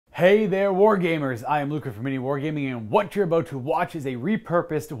Hey there, Wargamers! I am Luca from MiniWarGaming, and what you're about to watch is a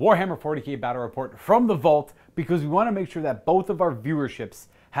repurposed Warhammer 40k battle report from the Vault, because we want to make sure that both of our viewerships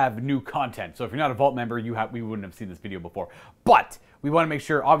have new content. So if you're not a Vault member, we wouldn't have seen this video before. But we want to make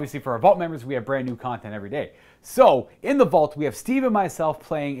sure, obviously, for our Vault members, we have brand new content every day. So in the Vault, we have Steve and myself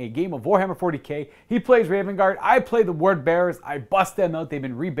playing a game of Warhammer 40k. He plays Raven Guard. I play the Word Bearers. I bust them out. They've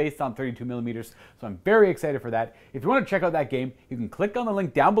been rebased on 32mm, so I'm very excited for that. If you want to check out that game, you can click on the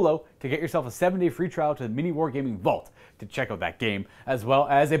link down below to get yourself a 7-day free trial to the MiniWarGaming Vault to check out that game, as well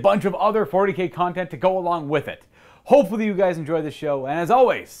as a bunch of other 40k content to go along with it. Hopefully you guys enjoy the show, and as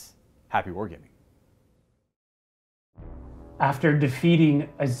always, happy wargaming. After defeating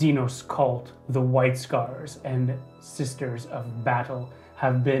a xenos cult, the White Scars and Sisters of Battle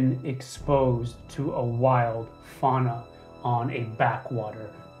have been exposed to a wild fauna on a backwater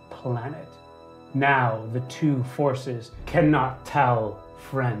planet. Now the two forces cannot tell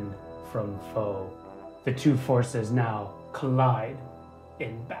friend from foe. The two forces now collide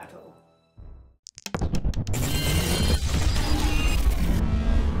in battle.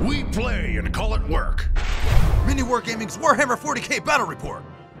 We play and call it work. MiniWarGaming's Warhammer 40k Battle Report.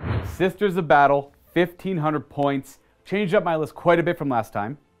 Sisters of Battle, 1,500 points. Changed up my list quite a bit from last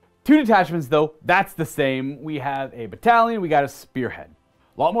time. 2 detachments though, that's the same. We have a battalion, we got a spearhead.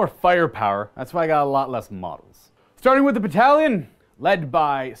 A lot more firepower, that's why I got a lot less models. Starting with the battalion, led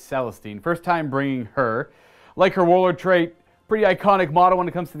by Celestine. First time bringing her. Like her warlord trait, pretty iconic model when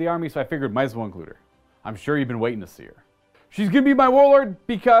it comes to the army, so I figured might as well include her. I'm sure you've been waiting to see her. She's gonna be my warlord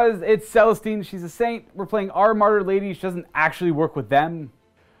because it's Celestine. She's a saint. We're playing our Martyred lady. She doesn't actually work with them.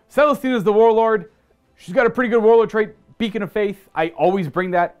 Celestine is the warlord. She's got a pretty good warlord trait, Beacon of Faith. I always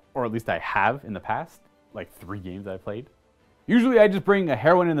bring that, or at least I have in the past, like 3 games I played. Usually I just bring a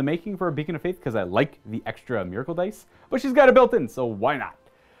heroine in the making for a Beacon of Faith because I like the extra miracle dice, but she's got it built in, so why not?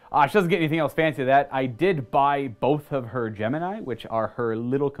 She doesn't get anything else fancy to that. I did buy both of her Gemini, which are her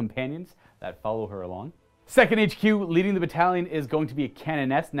little companions that follow her along. Second HQ, leading the battalion, is going to be a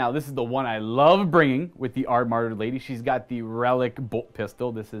Cannoness. Now, this is the one I love bringing with the Martyred lady. She's got the Relic bolt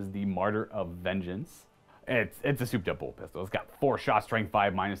pistol. This is the Martyr of Vengeance. It's a souped up bolt pistol. It's got 4 shots, strength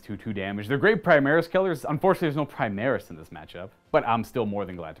 5, -2, 2 damage. They're great Primaris killers. Unfortunately, there's no Primaris in this matchup, but I'm still more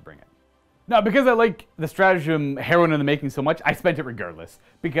than glad to bring it. Now, because I like the stratagem heroine in the making so much, I spent it regardless.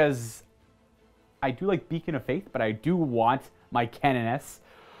 Because I do like Beacon of Faith, but I do want my Cannoness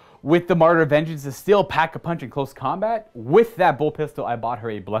with the Martyr of Vengeance to still pack a punch in close combat. With that bolt pistol, I bought her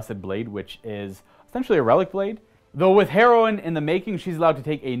a Blessed Blade, which is essentially a relic blade. Though with heroine in the making, she's allowed to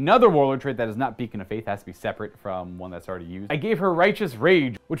take another warlord trait that is not Beacon of Faith, has to be separate from one that's already used. I gave her Righteous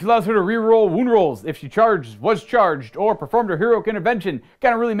Rage, which allows her to reroll wound rolls if she was charged, or performed her heroic intervention.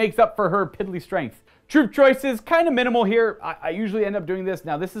 Kind of really makes up for her piddly strength. Troop choices, kind of minimal here. I usually end up doing this.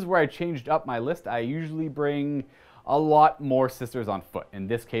 Now this is where I changed up my list. I usually bring a lot more Sisters on foot. In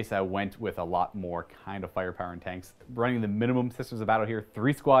this case, I went with a lot more kind of firepower and tanks. Running the minimum Sisters of Battle here,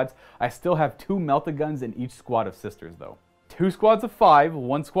 3 squads. I still have 2 melta guns in each squad of Sisters though. 2 squads of 5,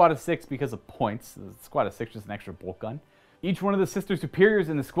 1 squad of 6 because of points. The squad of 6 just an extra bolt gun. Each one of the Sister Superiors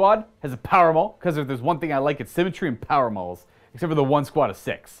in the squad has a power maul, because if there's one thing I like, it's symmetry and power mauls, except for the 1 squad of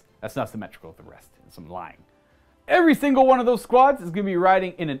 6. That's not symmetrical with the rest. It's some lying. Every single one of those squads is going to be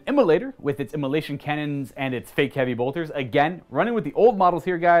riding in an immolator with its immolation cannons and its fake heavy bolters. Again, running with the old models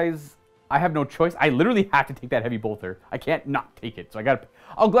here, guys. I have no choice. I literally have to take that heavy bolter. I can't not take it. So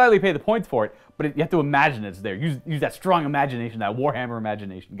I'll gladly pay the points for it, but you have to imagine it's there. Use that strong imagination, that Warhammer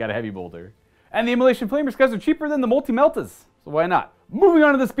imagination. Got a heavy bolter. And the immolation flamers, guys, are cheaper than the multi-meltas. So why not? Moving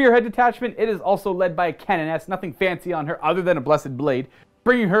on to the spearhead detachment, it is also led by a Cannoness. Nothing fancy on her other than a Blessed Blade.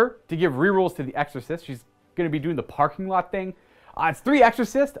 Bringing her to give rerolls to the Exorcist. She's going to be doing the parking lot thing. It's 3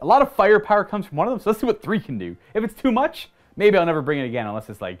 Exorcist. A lot of firepower comes from one of them, so let's see what 3 can do. If it's too much, maybe I'll never bring it again, unless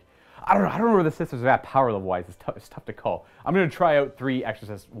it's like, I don't know where the Sisters are at power level wise. It's tough to call. I'm going to try out 3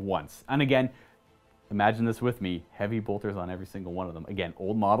 Exorcists once. And again, imagine this with me, heavy bolters on every single one of them. Again,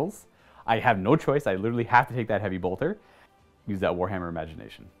 old models. I have no choice. I literally have to take that heavy bolter. Use that Warhammer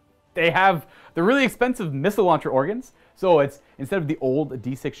imagination. They have the really expensive missile launcher organs. So it's, instead of the old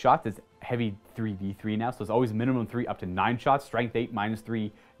D6 shots, it's heavy 3d3 now. So it's always minimum 3 up to 9 shots, strength 8,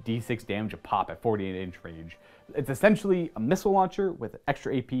 -3, D6 damage a pop at 48-inch range. It's essentially a missile launcher with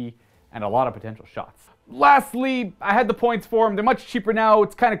extra AP and a lot of potential shots. Lastly, I had the points for them. They're much cheaper now.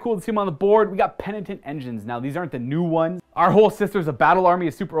 It's kind of cool to see them on the board. We got Penitent Engines. Now, these aren't the new ones. Our whole Sisters of Battle army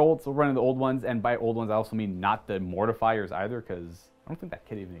is super old, so we're running the old ones. And by old ones, I also mean not the Mortifiers either, because I don't think that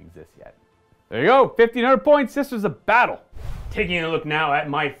kit even exists yet. There you go, 1,500 points, Sisters of Battle. Taking a look now at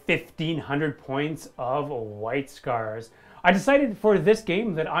my 1,500 points of White Scars. I decided for this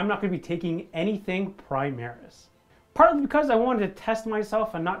game that I'm not going to be taking anything Primaris. Partly because I wanted to test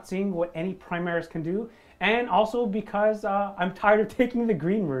myself and not seeing what any Primaris can do, and also because I'm tired of taking the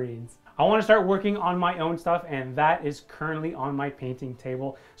Green Marines. I want to start working on my own stuff, and that is currently on my painting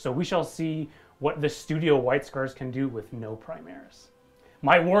table, so we shall see what the Studio White Scars can do with no Primaris.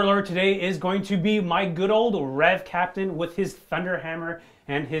 My Warlord today is going to be my good old Rev Captain with his Thunderhammer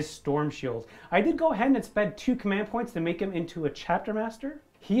and his Storm Shield. I did go ahead and spend 2 command points to make him into a Chapter Master.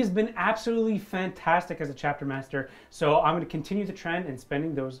 He has been absolutely fantastic as a Chapter Master, so I'm going to continue the trend and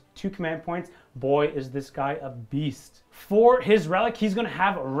spending those 2 command points. Boy, is this guy a beast. For his relic, he's going to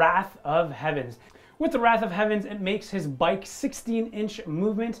have Wrath of Heavens. With the Wrath of Heavens, it makes his bike 16-inch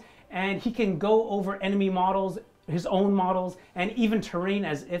movement, and he can go over enemy models, his own models, and even terrain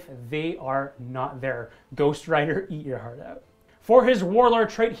as if they are not there. Ghost Rider, eat your heart out. For his Warlord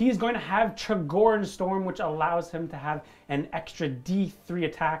trait, he's going to have Chagorn Storm, which allows him to have an extra D3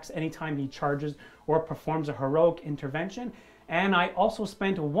 attacks anytime he charges or performs a heroic intervention. And I also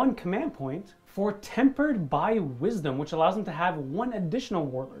spent 1 command point for Tempered by Wisdom, which allows him to have 1 additional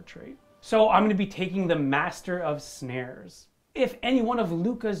Warlord trait. So I'm going to be taking the Master of Snares. If any one of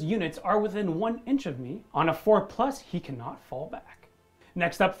Luca's units are within 1 inch of me, on a 4+, he cannot fall back.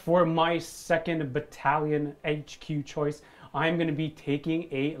 Next up, for my 2nd Battalion HQ choice, I'm going to be taking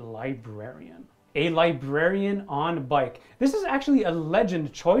a Librarian. A Librarian on bike. This is actually a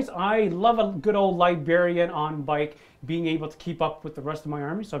legend choice. I love a good old Librarian on bike, being able to keep up with the rest of my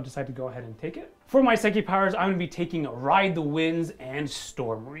army, so I've decided to go ahead and take it. For my Psychic powers, I'm going to be taking Ride the Winds and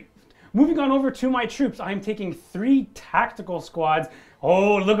Storm Reef. Moving on over to my troops, I'm taking 3 tactical squads.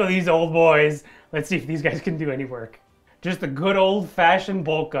 Oh, look at these old boys. Let's see if these guys can do any work. Just the good old-fashioned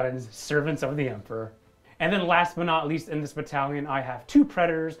bolt guns, servants of the Emperor. And then last but not least in this battalion, I have 2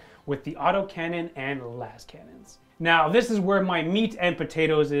 Predators with the autocannon and las cannons. Now, this is where my meat and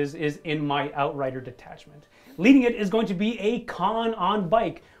potatoes is in my Outrider detachment. Leading it is going to be a Khan on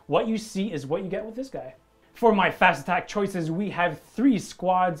bike. What you see is what you get with this guy. For my fast attack choices, we have 3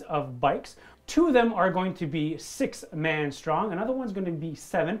 squads of bikes. 2 of them are going to be 6-man strong. Another one's going to be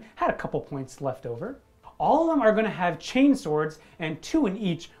 7. Had a couple points left over. All of them are going to have chain swords, and 2 in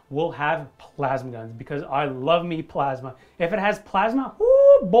each will have plasma guns, because I love me plasma. If it has plasma,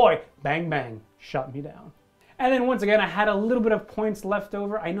 oh boy, bang bang, shut me down. And then once again, I had a little bit of points left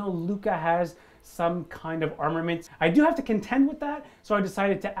over. I know Luca has some kind of armament. I do have to contend with that, so I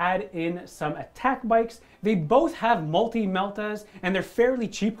decided to add in some attack bikes. They both have multi-meltas, and they're fairly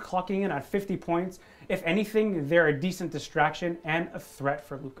cheap, clocking in at 50 points. If anything, they're a decent distraction and a threat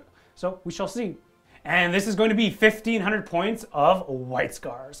for Luca. So we shall see. And this is going to be 1,500 points of White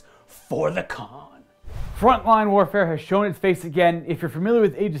Scars for the Khan. Frontline warfare has shown its face again. If you're familiar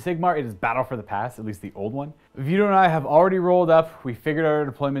with Age of Sigmar, it is Battle for the Past, at least the old one. Vito and I have already rolled up. We figured out our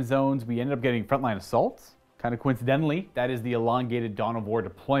deployment zones. We ended up getting Frontline Assaults. Kind of coincidentally, that is the elongated Dawn of War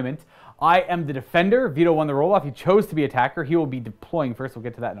deployment. I am the defender. Vito won the roll-off. He chose to be attacker. He will be deploying first. We'll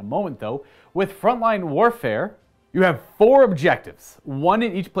get to that in a moment, though. With Frontline Warfare, you have 4 objectives, 1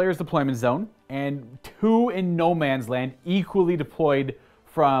 in each player's deployment zone, and 2 in no man's land, equally deployed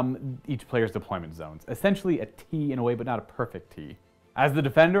from each player's deployment zones. Essentially a T in a way, but not a perfect T. As the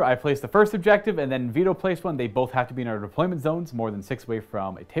defender, I placed the first objective, and then Vito placed one. They both have to be in our deployment zones, more than 6 away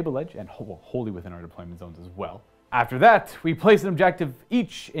from a table edge, and wholly within our deployment zones as well. After that, we place an objective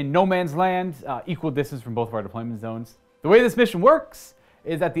each in no man's land, equal distance from both of our deployment zones. The way this mission works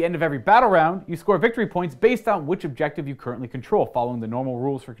is at the end of every battle round, you score victory points based on which objective you currently control, following the normal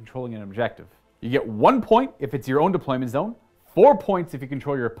rules for controlling an objective. You get 1 point if it's your own deployment zone, 4 points if you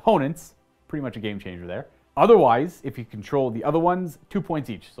control your opponent's, pretty much a game changer there. Otherwise, if you control the other ones, 2 points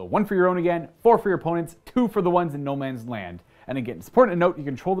each. So 1 for your own again, 4 for your opponents, 2 for the ones in no man's land. And again, it's important to note you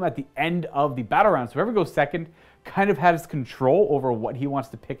control them at the end of the battle round, so whoever goes second kind of has control over what he wants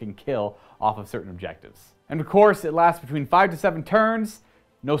to pick and kill off of certain objectives. And of course, it lasts between 5 to 7 turns.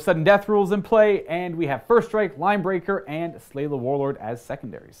 No sudden death rules in play, and we have First Strike, Line Breaker, and Slay the Warlord as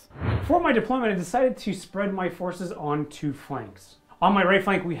secondaries. For my deployment, I decided to spread my forces on 2 flanks. On my right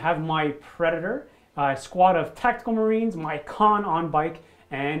flank, we have my Predator, a squad of Tactical Marines, my Khan on bike,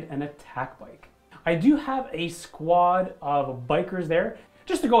 and an attack bike. I do have a squad of bikers there,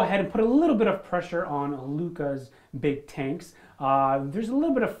 just to go ahead and put a little bit of pressure on Luca's big tanks. There's a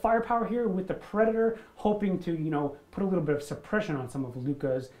little bit of firepower here with the Predator, hoping to, put a little bit of suppression on some of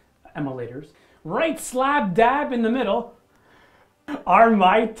Luca's emulators. Right slab dab in the middle are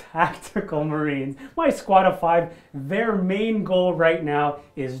my Tactical Marines. My squad of 5, their main goal right now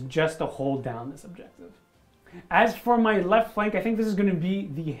is just to hold down this objective. As for my left flank, I think this is going to be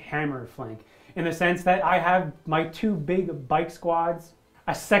the hammer flank. in the sense that I have my 2 big bike squads,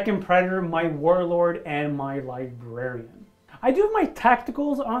 a second predator, my warlord, and my librarian. I do have my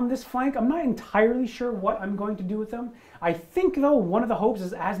tacticals on this flank. I'm not entirely sure what I'm going to do with them. I think though one of the hopes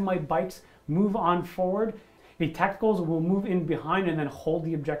is as my bikes move on forward, the tacticals will move in behind and then hold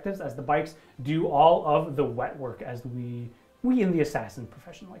the objectives as the bikes do all of the wet work, as we in the assassin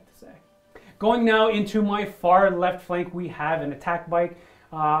profession like to say. Going now into my far left flank, we have an attack bike.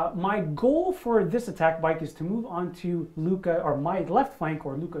 My goal for this attack bike is to move on to Luca, or my left flank,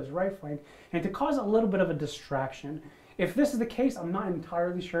 or Luca's right flank, and to cause a little bit of a distraction. If this is the case, I'm not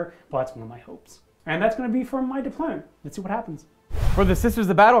entirely sure, but that's one of my hopes. And that's going to be for my deployment. Let's see what happens. For the Sisters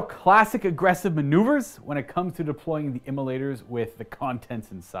of Battle, classic aggressive maneuvers when it comes to deploying the immolators with the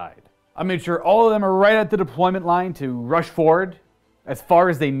contents inside. I made sure all of them are right at the deployment line to rush forward as far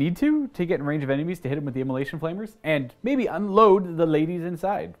as they need to get in range of enemies to hit them with the immolation flamers, and maybe unload the ladies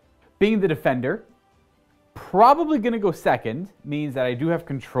inside. Being the defender, probably going to go second, means that I do have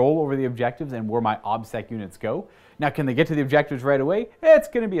control over the objectives and where my OBSEC units go. Now, can they get to the objectives right away? It's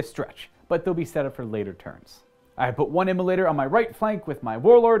going to be a stretch, but they'll be set up for later turns. I put 1 immolator on my right flank with my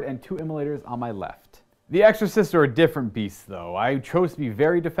warlord and 2 immolators on my left. The exorcists are a different beast though. I chose to be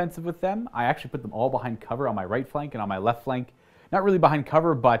very defensive with them. I actually put them all behind cover on my right flank and on my left flank. Not really behind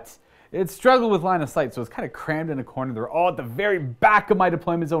cover, but it struggled with line of sight, so it's kind of crammed in a corner. They're all at the very back of my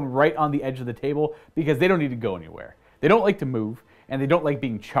deployment zone, right on the edge of the table, because they don't need to go anywhere. They don't like to move, and they don't like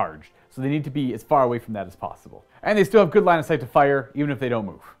being charged, so they need to be as far away from that as possible. And they still have good line of sight to fire, even if they don't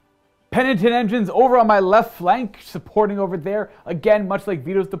move. Penitent engines over on my left flank, supporting over there. Again, much like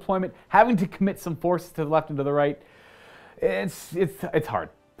Vito's deployment, having to commit some forces to the left and to the right. It's hard.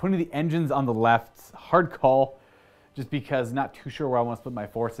 Putting the engines on the left, hard call, just because not too sure where I want to split my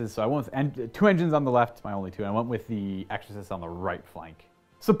forces. So I went with 2 engines on the left, my only 2, and I went with the exorcist on the right flank.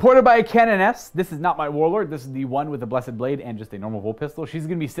 Supported by a canoness. This is not my warlord. This is the one with the blessed blade and just a normal bolt pistol. She's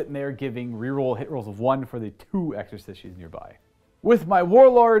going to be sitting there giving reroll hit rolls of 1 for the 2 exorcists she's nearby. With my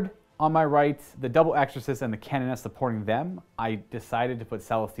warlord on my right, the double exorcist and the canoness supporting them, I decided to put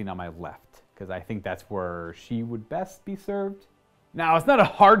Celestine on my left because I think that's where she would best be served. Now, it's not a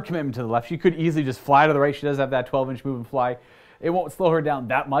hard commitment to the left. She could easily just fly to the right. She does have that 12-inch move and fly. It won't slow her down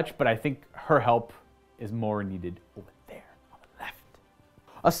that much, but I think her help is more needed over there on the left.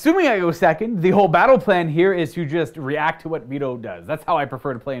 Assuming I go second, the whole battle plan here is to just react to what Vito does. That's how I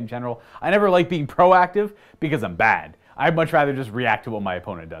prefer to play in general. I never like being proactive because I'm bad. I'd much rather just react to what my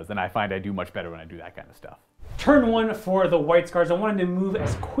opponent does, and I find I do much better when I do that kind of stuff. Turn 1 for the White Scars. I wanted to move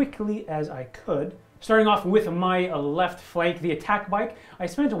as quickly as I could. Starting off with my left flank, the attack bike, I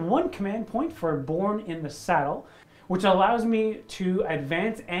spent 1 command point for Born in the Saddle, which allows me to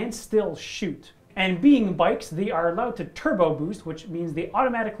advance and still shoot. And being bikes, they are allowed to turbo boost, which means they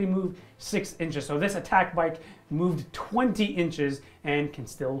automatically move 6 inches. So this attack bike moved 20 inches and can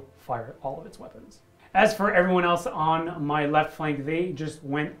still fire all of its weapons. As for everyone else on my left flank, they just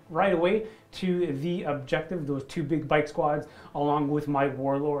went right away to the objective, those 2 big bike squads, along with my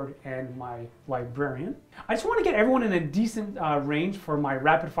warlord and my librarian. I just want to get everyone in a decent range for my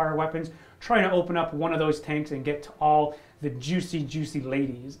rapid fire weapons, trying to open up one of those tanks and get to all the juicy, juicy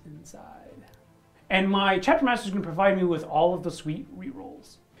ladies inside. And my chapter master is going to provide me with all of the sweet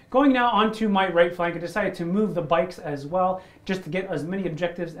rerolls. Going now onto my right flank, I decided to move the bikes as well, just to get as many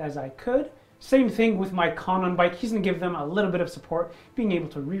objectives as I could. Same thing with my Conon bike. He's going to give them a little bit of support, being able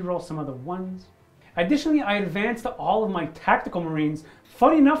to reroll some of the 1s. Additionally, I advanced all of my tactical marines.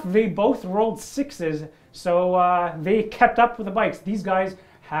 Funny enough, they both rolled 6s, so they kept up with the bikes. These guys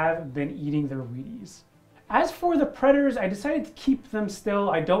have been eating their Wheaties. As for the predators, I decided to keep them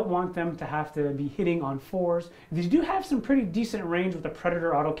still. I don't want them to have to be hitting on 4s. These do have some pretty decent range with the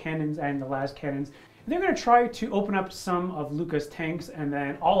predator autocannons and the las cannons. They're going to try to open up some of Luca's tanks, and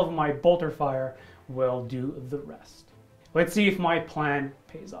then all of my bolter fire will do the rest. Let's see if my plan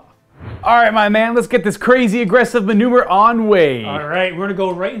pays off. All right, my man, let's get this crazy aggressive maneuver on way. All right, we're going to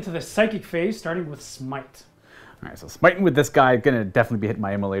go right into the psychic phase, starting with Smite. All right, so smiting with this guy, going to definitely be hitting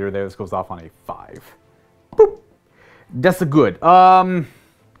my immolator there. This goes off on a 5. Boop. That's a good. I'm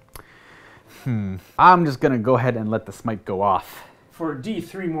just going to go ahead and let the smite go off. For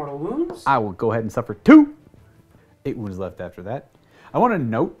D3 mortal wounds, I will go ahead and suffer 2. 8 wounds left after that. I want to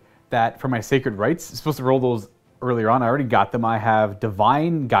note that for my Sacred Rites, I'm supposed to roll those earlier on. I already got them. I have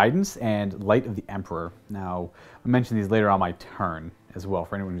Divine Guidance and Light of the Emperor. Now, I'll mention these later on my turn as well,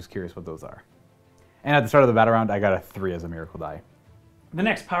 for anyone who's curious what those are. And at the start of the battle round, I got a 3 as a miracle die. The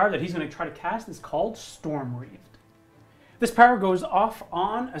next power that he's going to try to cast is called Storm Wreathed. This power goes off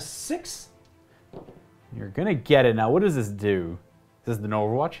on a 6. You're going to get it. Now, what does this do? Is this the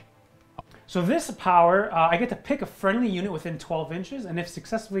Overwatch? So this power, I get to pick a friendly unit within 12 inches, and if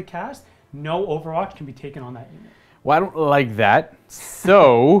successfully cast, no Overwatch can be taken on that unit. Well, I don't like that,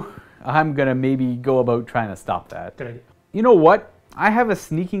 so I'm gonna maybe go about trying to stop that. Good idea. You know what? I have a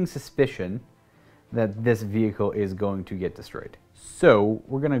sneaking suspicion that this vehicle is going to get destroyed. So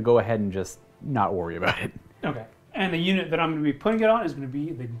we're gonna go ahead and just not worry about it. Okay. And the unit that I'm going to be putting it on is going to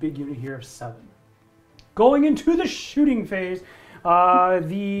be the big unit here of 7. Going into the shooting phase,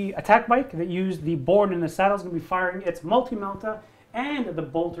 the attack bike that used the board in the saddle is going to be firing its multi-melta and the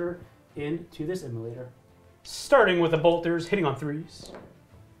bolter into this immolator. Starting with the bolters, hitting on 3s.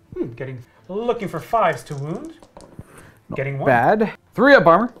 Looking for 5s to wound. Getting 1. Bad. 3 up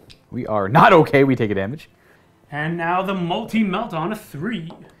armor. We are not okay. We take a damage. And now the multi-melt on a 3.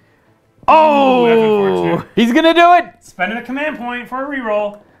 Oh, he's gonna do it. Spending a command point for a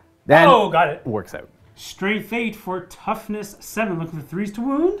reroll. Then got it. Works out. Strength 8 for toughness 7. Looking for 3s to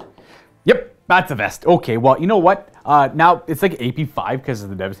wound. Yep, that's a vest. Okay, well, you know what? Now it's like AP 5 because of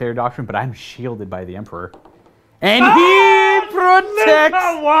the Devastator Doctrine, but I'm shielded by the Emperor. And he protects.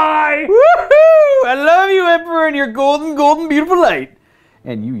 Why? Woohoo! I love you, Emperor, and your golden, golden, beautiful light.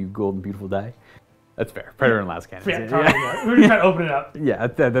 And you golden, beautiful die. That's fair. Predator and last cannon. Yeah, we're just trying to open it up. Yeah,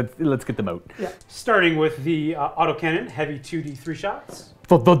 let's get them out. Yeah. Starting with the autocannon, heavy 2d 3 shots.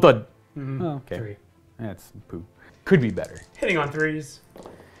 Thud, thud, thud. Mm-hmm. Oh, okay. 3. That's poo. Could be better. Hitting on 3s.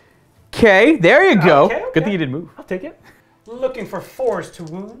 Okay, there you go. Okay. Good thing you didn't move. I'll take it. Looking for 4s to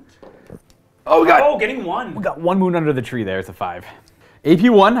wound. Oh, we got. Oh, getting 1. We got 1 wound under the tree there. It's a 5. AP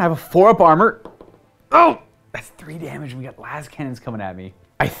 1. I have a 4 up armor. Oh, that's 3 damage. We got las cannons coming at me.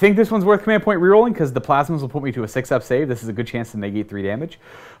 I think this one's worth command point rerolling because the plasmas will put me to a 6-up save. This is a good chance to negate 3 damage.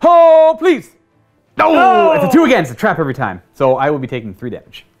 Oh, please! No! It's a 2 again. It's a trap every time. So I will be taking 3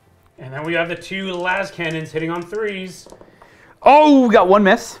 damage. And then we have the 2 las cannons hitting on 3s. Oh, we got 1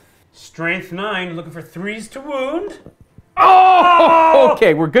 miss. Strength 9, looking for 3s to wound. Oh!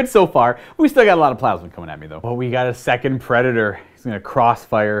 Okay, we're good so far. We still got a lot of plasma coming at me though. Oh, we got a second predator. He's gonna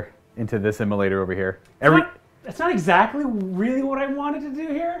crossfire into this immolator over here. That's not exactly really what I wanted to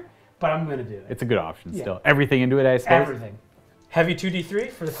do here, but I'm going to do it. It's a good option still. Everything into it, I suppose? Everything. Heavy 2d3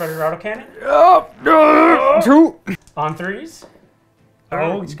 for the Predator autocannon. Oh, 2. On 3s.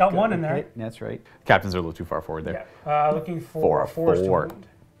 Oh, he's got 1 in there. That's right. Captains are a little too far forward there. Yeah. Looking for 4s to wound.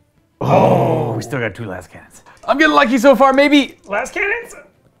 Oh, we still got 2 las cannons. I'm getting lucky so far, maybe. Las cannons.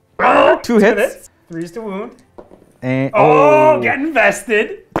 2 hits. 3s to wound. And, getting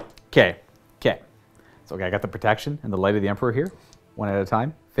vested. Okay. Okay, I got the protection and the light of the Emperor here. 1 at a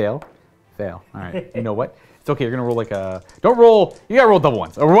time. Fail. All right. You know what? It's okay. You're gonna roll like a. Don't roll. You gotta roll double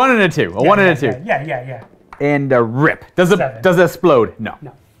ones. A 1 and a 2. A 1 and a 2. Yeah. And a rip. Does it explode? No.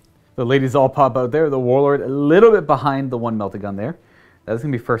 The ladies all pop out there. The Warlord a little bit behind the 1 Meltagun there. That's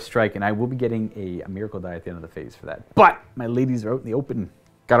gonna be first strike, and I will be getting a miracle die at the end of the phase for that. But my ladies are out in the open.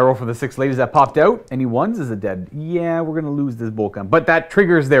 Gotta roll for the 6 ladies that popped out. Any 1s is a dead. Yeah, we're gonna lose this bolt gun. But that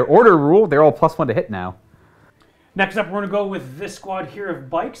triggers their order rule. They're all +1 to hit now. Next up, we're going to go with this squad here of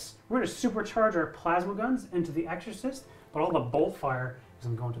bikes. We're going to supercharge our plasma guns into the Exorcist, but all the bolt fire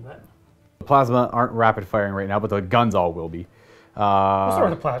isn't going to that. The plasma aren't rapid firing right now, but the guns all will be. We'll start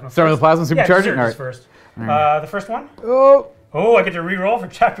with the plasma. Start with the plasma supercharging? Yeah, all right. first. The first one. Oh, I get to re-roll for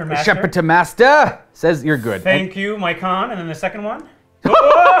Chapter Master. Chapter Master says you're good. Thank you, my con. And then the second one.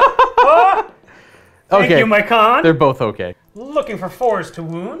 Thank you, my con. They're both okay. Looking for 4s to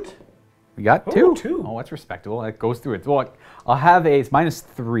wound. We got 2. 2. Oh, that's respectable. That goes through it. Well, I'll have it's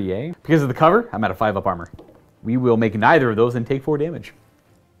 -3, eh? Because of the cover, I'm at a 5 up armor. We will make neither of those and take 4 damage.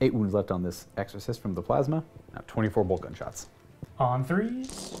 8 wounds left on this Exorcist from the plasma. Now 24 bolt gun shots. On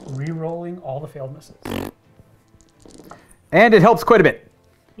 3s, re-rolling all the failed misses. And it helps quite a bit.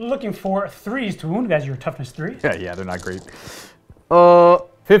 Looking for 3s to wound. That's your toughness 3. Yeah, they're not great.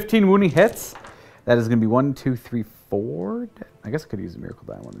 15 wounding hits. That is going to be 1, 2, 3, 4. I guess I could use a miracle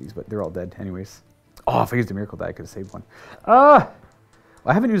die on one of these, but they're all dead anyways. Oh, if I used a miracle die, I could have saved one. I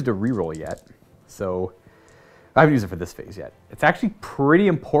haven't used a reroll yet, so I haven't used it for this phase yet. It's actually pretty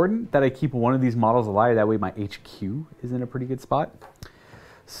important that I keep one of these models alive. That way my HQ is in a pretty good spot.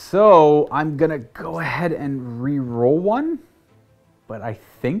 So I'm going to go ahead and re-roll one, but I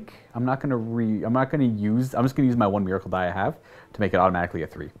think I'm just going to use my 1 miracle die I have to make it automatically a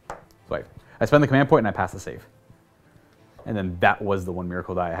 3. So I spend the command point and I pass the save. And then that was the 1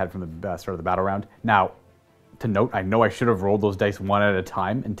 miracle die I had from the start of the battle round. Now, to note, I know I should have rolled those dice 1 at a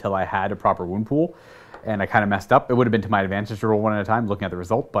time until I had a proper wound pool, and I kind of messed up. It would have been to my advantage to roll 1 at a time, looking at the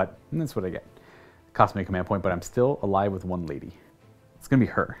result, but that's what I get. It cost me a command point, but I'm still alive with 1 lady. It's going to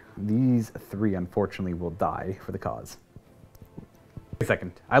be her. These 3, unfortunately, will die for the cause. Wait a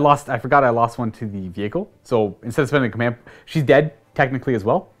second. I forgot I lost one to the vehicle. So instead of spending the command, she's dead technically as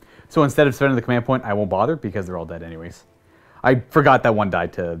well. So instead of spending the command point, I won't bother because they're all dead anyways. I forgot that one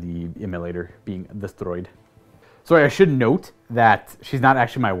died to the immolator being destroyed. Sorry, I should note that she's not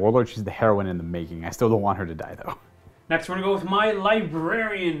actually my warlord. She's the heroine in the making. I still don't want her to die though. Next, we're gonna go with my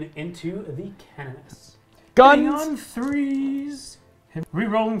librarian into the canoness. Guns! Hitting on 3s.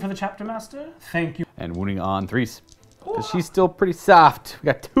 Rerolling for the chapter master. Thank you. And wounding on 3s. Because she's still pretty soft. We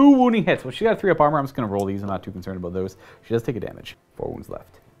got 2 wounding hits. Well, she got 3 up armor. I'm just going to roll these. I'm not too concerned about those. She does take a damage. 4 wounds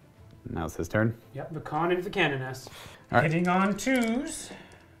left. Now it's his turn. Yep, the con into the canoness. Right. Hitting on 2s.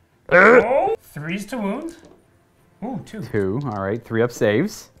 Oh, 3s to wound. Ooh, 2. 2. All right. 3 up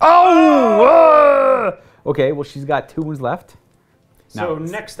saves. Oh! Okay, well, she's got 2 wounds left. So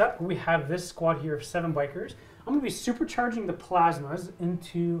next up, we have this squad here of 7 bikers. I'm going to be supercharging the plasmas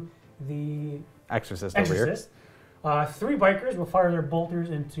into the Exorcist over here. 3 bikers will fire their bolters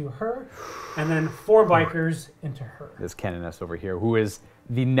into her, and then 4 bikers into her. This canoness over here, who is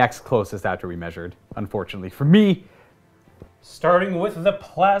the next closest after we measured, unfortunately. For me, starting with the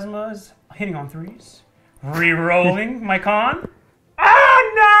plasmas, hitting on 3s. Rerolling my con.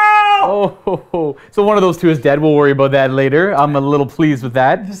 Oh, no! Oh, so one of those 2 is dead. We'll worry about that later. I'm a little pleased with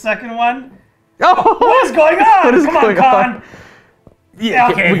that. The second one. Oh! What is going on? What is Come going on, con. on? Yeah,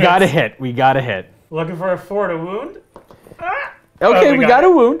 okay, we got a hit. We got a hit. Looking for a 4 to wound. Okay, we got a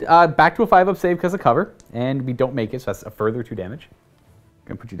wound. Back to a 5 up save because of cover. And we don't make it, so that's a further 2 damage.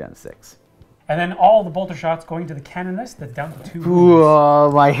 Gonna put you down to 6. And then all the bolter shots going to the canoness. That's down to 2 wounds.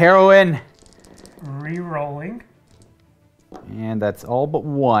 Ooh, my heroine. Rerolling. And that's all but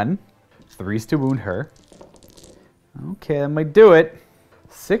 1. 3's to wound her. Okay, that might do it.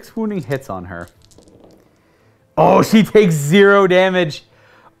 6 wounding hits on her. Oh, she takes 0 damage.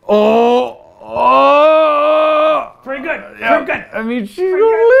 Oh! Pretty good. Yeah. Pretty good. I mean, she's gonna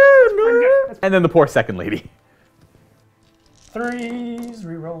live. And then the poor second lady. 3s,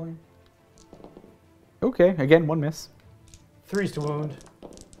 rerolling. Okay, again, 1 miss. 3s to wound.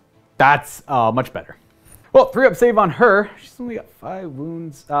 That's much better. Well, 3 up save on her. She's only got 5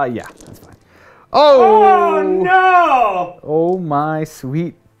 wounds. Yeah, that's fine. Oh no! Oh my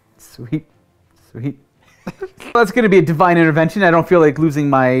sweet, sweet, sweet. That's going to be a divine intervention. I don't feel like losing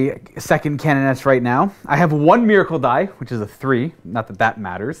my second canoness right now. I have 1 miracle die, which is a 3. Not that that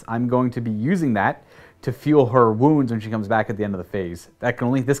matters. I'm going to be using that to fuel her wounds when she comes back at the end of the phase.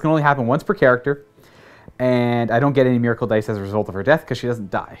 This can only happen once per character, and I don't get any miracle dice as a result of her death because she doesn't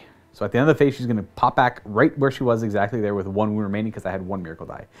die. So at the end of the phase, she's going to pop back right where she was exactly there with 1 wound remaining because I had 1 miracle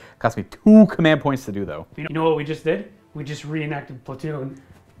die. It cost me 2 command points to do, though. You know what we just did? We just reenacted Platoon.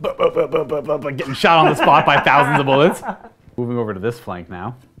 Getting shot on the spot by thousands of bullets. Moving over to this flank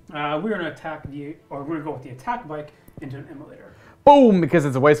now. We're going to attack we're going to go with the attack bike into an immolator. Boom! Because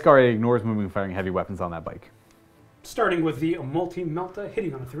it's a white scar, it ignores moving and firing heavy weapons on that bike. Starting with the multi-melta,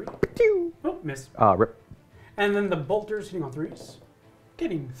 hitting on a 3. Oh, miss. Rip. And then the bolters hitting on 3s.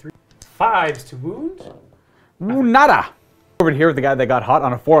 Getting 3. 5s to wound. Ooh, nada! Over here, the guy that got hot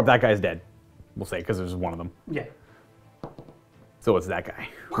on a 4 up, that guy's dead. We'll say, because there's one of them. Yeah. So it's that guy.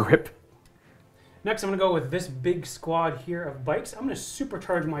 Rip. Next, I'm going to go with this big squad here of bikes. I'm going to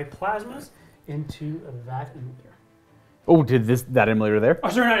supercharge my plasmas into that immolator. Oh, did that immolator there? Oh,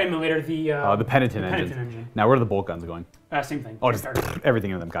 sorry, not immolator, the penitent engine. Now, where are the bolt guns going? Same thing. Oh, just everything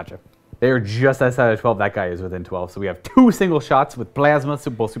in them. Gotcha. They are just outside of 12. That guy is within 12. So we have 2 single shots with plasma,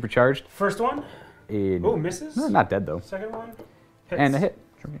 both supercharged. First one. Oh, misses. No, not dead, though. Second one. Hits. And a hit.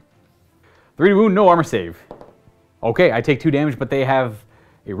 3 wound, no armor save. Okay, I take 2 damage, but they have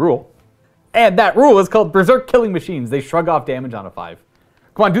a rule. And that rule is called Berserk Killing Machines. They shrug off damage on a 5.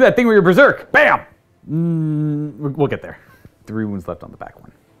 Come on, do that thing where you're Berserk. Bam! We'll get there. 3 wounds left on the back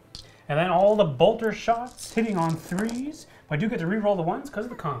one. And then all the bolter shots hitting on 3s. But I do get to reroll the 1s because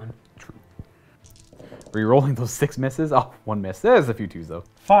of the con. True. Rerolling those 6 misses. Oh, 1 miss. There's a few 2s, though.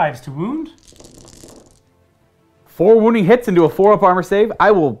 5s to wound. 4 wounding hits into a 4 up armor save. I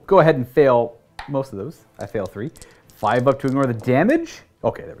will go ahead and fail most of those. I fail 3. 5 up to ignore the damage.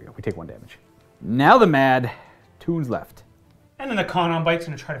 Okay, there we go. We take 1 damage. Now the mad. 2 wounds left. And then the con on bike's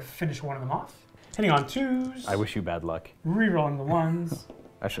going to try to finish one of them off. Hitting on 2s. I wish you bad luck. Rerolling the 1s.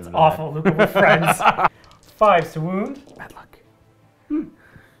 I shouldn't have done Awful, Luca, we're friends. 5s to wound. Bad luck.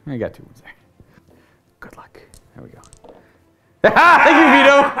 I got 2 wounds there. Good luck. There we go. Thank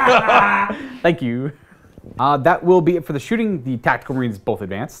you, Vito. Thank you. That will be it for the shooting. The tactical marines both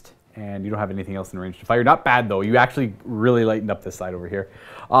advanced. and you don't have anything else in range to fire. Not bad, though. You actually really lightened up this side over here.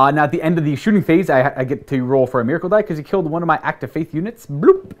 Now, at the end of the shooting phase, I get to roll for a miracle die because you killed one of my active faith units.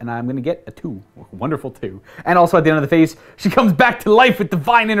 Bloop! And I'm going to get a 2. Wonderful 2. And also, at the end of the phase, she comes back to life with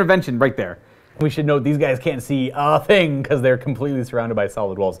divine intervention right there. We should note these guys can't see a thing because they're completely surrounded by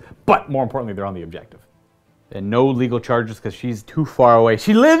solid walls. But more importantly, they're on the objective. And no legal charges because she's too far away.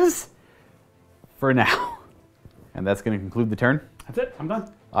 She lives for now. And that's going to conclude the turn. That's it. I'm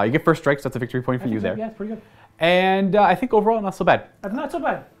done. You get first strike, so that's a victory point for you there. Yeah, it's pretty good. And I think overall, not so bad. Not so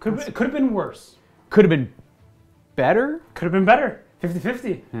bad. Could have been worse. Could have been better. Could have been better.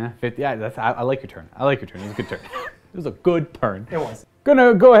 50-50. Yeah, 50. Yeah, I like your turn. I like your turn. It was a good turn. It was a good turn. It was.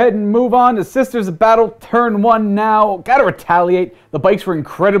 Gonna go ahead and move on to Sisters of Battle, turn 1 now. Gotta retaliate. The bikes were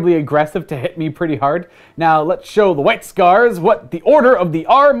incredibly aggressive to hit me pretty hard. Now let's show the White Scars what the Order of the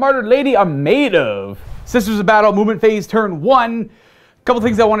Martyred Lady are made of. Sisters of Battle, movement phase, turn 1. Couple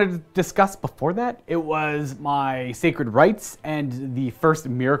things I wanted to discuss before that. It was my Sacred Rites and the first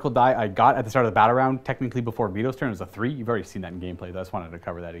miracle die I got at the start of the battle round, technically before Vito's turn. It was a 3. You've already seen that in gameplay, though. I just wanted to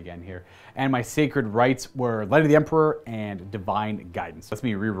cover that again here. And my Sacred Rites were Light of the Emperor and Divine Guidance. That's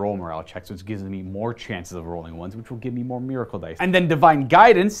me re-roll morale checks, which gives me more chances of rolling ones, which will give me more miracle dice. And then Divine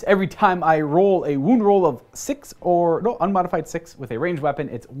Guidance, every time I roll a wound roll of 6 or, no, unmodified 6 with a ranged weapon,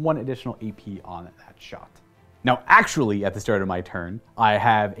 it's 1 additional AP on that shot. Now, actually, at the start of my turn, I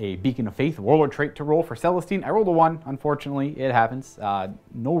have a Beacon of Faith Warlord trait to roll for Celestine. I rolled a 1, unfortunately. It happens.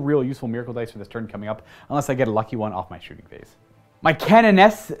 No real useful miracle dice for this turn coming up, unless I get a lucky one off my shooting phase. My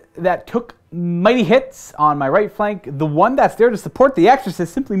Canoness that took mighty hits on my right flank, the one that's there to support the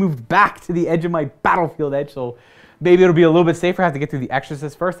Exorcist simply moved back to the edge of my battlefield edge, so maybe it'll be a little bit safer. I have to get through the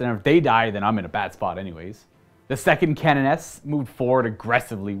Exorcist first, and if they die, then I'm in a bad spot anyways. The second Canoness moved forward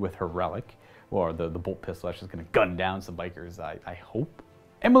aggressively with her relic. Or the bolt pistol that's just going to gun down some bikers, I hope.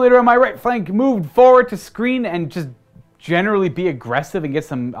 Immolator on my right flank moved forward to screen and just generally be aggressive and get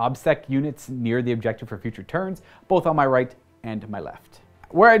some obsec units near the objective for future turns, both on my right and my left.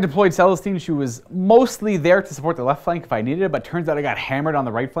 Where I deployed Celestine, she was mostly there to support the left flank if I needed it, but turns out I got hammered on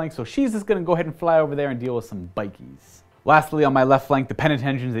the right flank, so she's just going to go ahead and fly over there and deal with some bikies. Lastly, on my left flank, the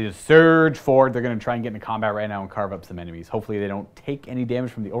Penitentians, they just surge forward. They're going to try and get into combat right now and carve up some enemies. Hopefully they don't take any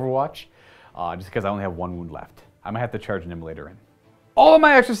damage from the Overwatch. Just because I only have 1 wound left. I might have to charge an Immolator in. All of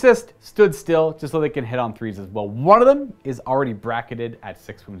my Exorcists stood still just so they can hit on 3s as well. One of them is already bracketed at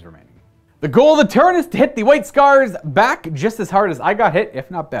 6 wounds remaining. The goal of the turn is to hit the White Scars back just as hard as I got hit, if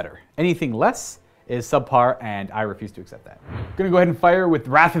not better. Anything less is subpar, and I refuse to accept that. I'm going to go ahead and fire with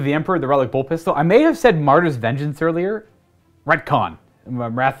Wrath of the Emperor, the Relic Bolt Pistol. I may have said Martyr's Vengeance earlier. Retcon.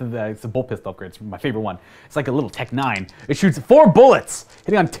 Wrath of the, it's a bolt pistol upgrade. It's my favorite one. It's like a little Tech 9. It shoots 4 bullets,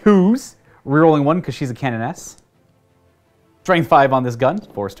 hitting on 2s. Rerolling 1 because she's a Canoness. Strength 5 on this gun.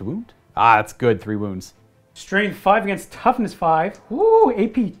 Force to wound. That's good. 3 wounds. Strength 5 against toughness 5. Ooh,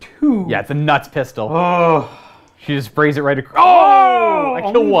 AP 2. Yeah, it's a nuts pistol. Oh. She just sprays it right across. Oh! I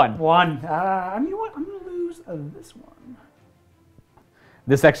killed 1. 1. I mean, what? I'm going to lose this one.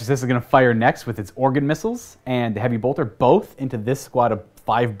 This Exorcist is going to fire next with its organ missiles and the heavy bolter, both into this squad of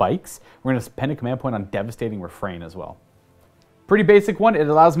 5 bikes. We're going to spend a command point on Devastating Refrain as well. Pretty basic one. It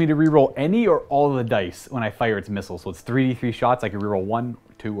allows me to reroll any or all of the dice when I fire its missile. So it's 3d3 shots. I can reroll 1,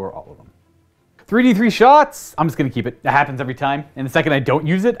 2, or all of them. 3d3 shots. I'm just going to keep it. That happens every time. And the second I don't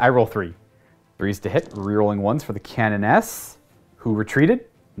use it, I roll 3. 3s to hit. Rerolling 1s for the Canoness, who retreated.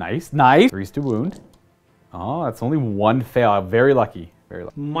 Nice, nice. 3s to wound. Oh, that's only 1 fail. Very lucky. Very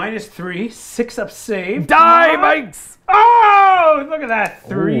lucky. -3. 6 up save. Die, bikes! Oh, look at that.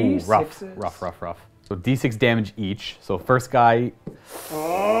 3 Ooh, rough, 6s. rough. So d6 damage each. So first guy.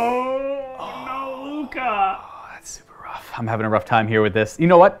 Oh, no, Luca. Oh, that's super rough. I'm having a rough time here with this. You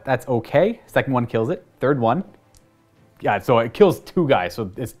know what? That's okay. Second one kills it. Third one. Yeah, so it kills 2 guys. So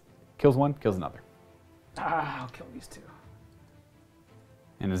it kills 1, kills another. I'll kill these 2.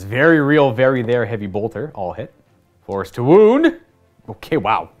 And it's very real, very there. Heavy bolter. All hit. Force to wound. Okay,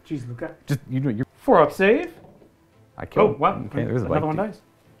 wow. Jeez, Luca. Just, you're 4 up save. I killed. Oh, wow. Okay, there's a another bike. one dies.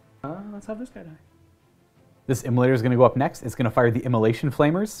 Let's have this guy die. This Immolator is going to go up next. It's going to fire the Immolation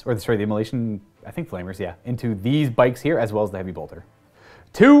Flamers, or sorry, the Immolation, I think Flamers, yeah, into these bikes here, as well as the Heavy Bolter.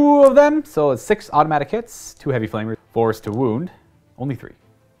 2 of them, so it's 6 automatic hits, 2 Heavy Flamers, Force to wound, only 3.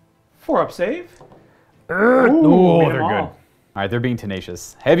 4 up save. Ooh, they're good. All right, they're being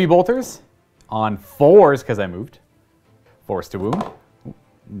tenacious. Heavy Bolters on 4s, because I moved. Force to wound. Ooh,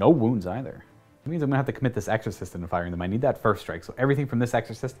 no wounds either. That means I'm going to have to commit this Exorcist into firing them. I need that first strike, so everything from this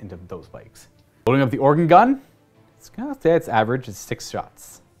Exorcist into those bikes. Loading up the organ gun. It's gonna say it's average. It's 6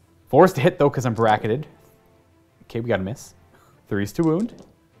 shots. Forced to hit though because I'm bracketed. Okay, we got a miss. 3s to wound.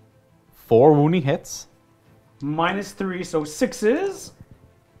 4 wounding hits. -3, so 6s.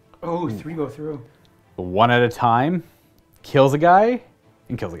 Oh, 3 go through. 1 at a time. Kills a guy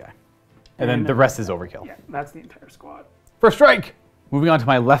and kills a guy. And then the rest is overkill. Yeah, that's the entire squad. First strike! Moving on to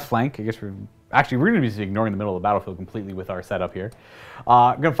my left flank. I guess we're going to be ignoring the middle of the battlefield completely with our setup here.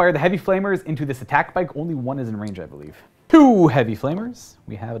 I'm going to fire the heavy flamers into this attack bike. Only 1 is in range, I believe. 2 heavy flamers.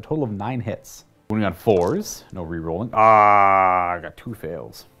 We have a total of 9 hits. Wounding on 4s. No re-rolling. I got 2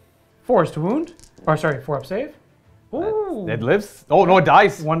 fails. 4 is to wound. Or sorry, 4 up save. Ooh. It lives. Oh, no, it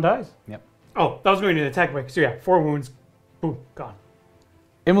dies. 1 dies. Yep. Oh, that was going to the attack bike. So yeah, 4 wounds. Boom, gone.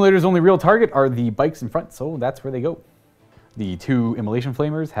 Immolator's only real target are the bikes in front, so that's where they go. The 2 immolation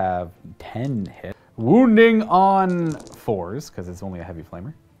flamers have 10 hits. Wounding on 4s, because it's only a heavy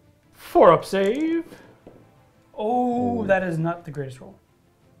flamer. 4 up save. Oh, that is not the greatest roll.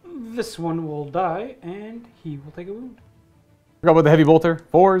 This one will die, and he will take a wound. Forgot about the heavy bolter.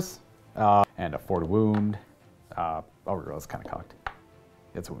 4s, and a 4 to wound. Oh, it's kind of cocked.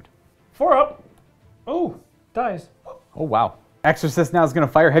 It's a wound. 4 up. Oh, dies. Oh, wow. Exorcist now is going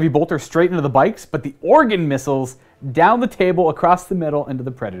to fire heavy bolter straight into the bikes, but the organ missiles down the table, across the middle, into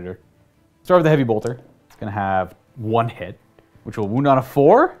the predator. Start with the heavy bolter. It's going to have 1 hit, which will wound on a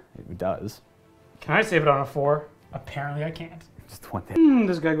 4. It does. Can I save it on a 4? Apparently I can't. Just 1 hit.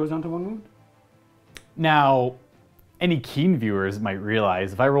 This guy goes down to 1 wound. Now, any keen viewers might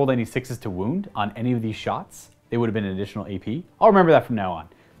realize if I rolled any 6s to wound on any of these shots, they would have been an additional AP. I'll remember that from now on.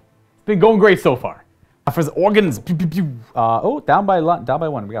 It's been going great so far. For the organs, pew, pew, pew. Down by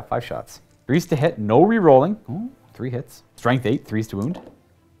 1. We got 5 shots. 3s to hit, no re-rolling. Oh, 3 hits. Strength 8, 3s to wound.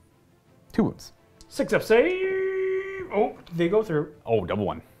 2 wounds. 6 up save. Oh, they go through. Oh, double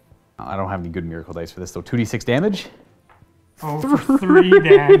 1. I don't have any good miracle dice for this, so 2d6 damage. Oh, for 3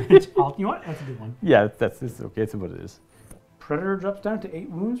 damage. You know what? That's a good one. Yeah, it's okay. It's what it is. Predator drops down to 8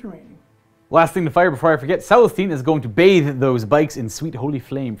 wounds remaining. Last thing to fire before I forget, Celestine is going to bathe those bikes in sweet holy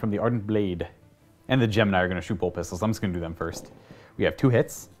flame from the ardent blade. And the Gemini are going to shoot bolt pistols. I'm just going to do them first. We have 2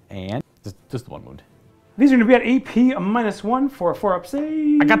 hits and just 1 wound. These are going to be at AP, a -1 for a 4 up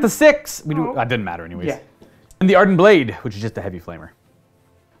save. I got the 6. That didn't matter anyways. Yeah. And the ardent blade, which is just a heavy flamer.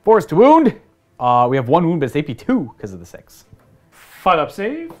 4 is to wound. We have 1 wound, but it's AP 2 because of the 6. 5 up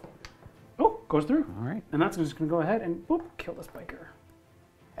save. Oh, goes through. All right. And that's just going to go ahead and boop, kill this biker.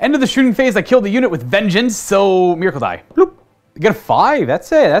 End of the shooting phase. I killed the unit with vengeance, so miracle die. Bloop. I got a 5. That's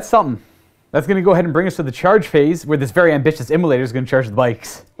it. That's something. That's going to go ahead and bring us to the charge phase, where this very ambitious immolator is going to charge the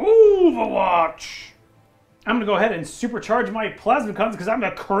bikes. Overwatch! I'm going to go ahead and supercharge my plasma guns because I'm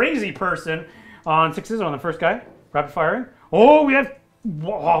a crazy person. On 6s on the first guy. Rapid firing. Oh, we got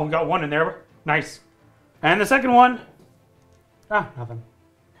 1 in there. Nice. And the second one. Nothing.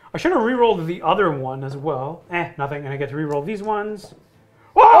 I should have re-rolled the other one as well. Nothing. And I get to re-roll these ones.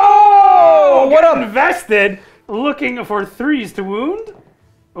 Whoa! What up? Invested. Looking for 3s to wound.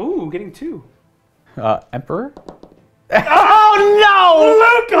 Ooh, getting 2. Emperor? Oh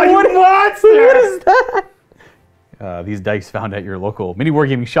no! Luke, you monster! What is that? These dice found at your local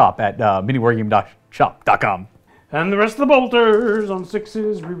MiniWarGaming shop at miniwargaming.shop.com. And the rest of the bolters on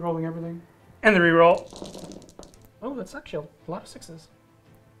 6s, re-rolling everything. And the re-roll. Oh, that's actually a lot of 6s.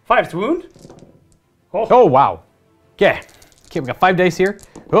 5s to wound. Oh, wow. Okay, we got 5 dice here.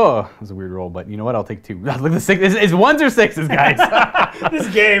 Oh, that was a weird roll, but you know what? I'll take 2. Look at the 6. It's 1s or 6s, guys. This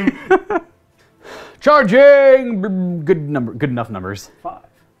game. Charging! Good enough numbers. 5.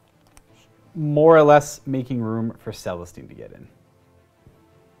 More or less making room for Celestine to get in.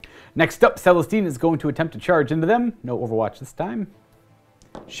 Next up, Celestine is going to attempt to charge into them. No Overwatch this time.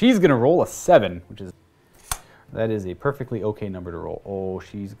 She's going to roll a 7, that is a perfectly okay number to roll. Oh,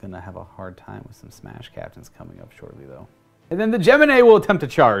 she's going to have a hard time with some Smash Captains coming up shortly, though. And then the Gemini will attempt to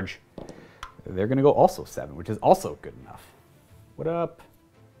charge. They're going to go also 7, which is also good enough. What up?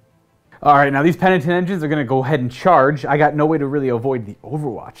 All right, now these penitent engines are going to go ahead and charge. I got no way to really avoid the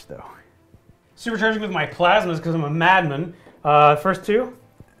Overwatch, though. Supercharging with my plasmas because I'm a madman. First 2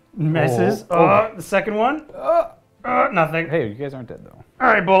 misses. The second one, nothing. Hey, you guys aren't dead, though. All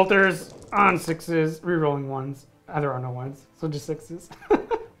right, bolters on 6s, re-rolling 1s. There are no 1s, so just 6s.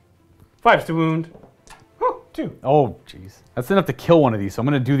 5s to wound. 2. Oh, jeez. That's enough to kill one of these, so I'm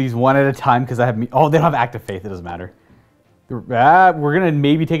going to do these one at a time because I have... Oh, they don't have active faith. It doesn't matter. We're going to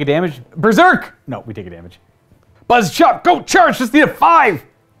maybe take a damage. Berserk! No, we take a damage. Buzz Chop, go charge! Just need a 5!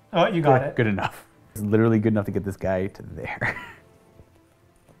 Oh, you got it. Good enough. It's literally good enough to get this guy to there.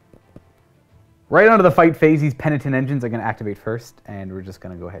 Right onto the fight phase, these penitent engines are going to activate first, and we're just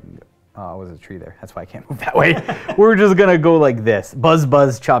going to go ahead and go. Oh, there's a tree there. That's why I can't move that way. We're just going to go like this. Buzz,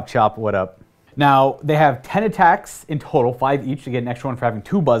 buzz, chop, chop, what up? Now, they have 10 attacks in total, 5 each to get an extra one for having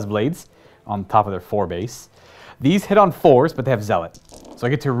 2 buzz blades. on top of their 4 base. These hit on 4s, but they have Zealot. So I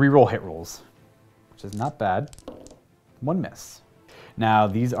get to reroll hit rolls, which is not bad. 1 miss. Now,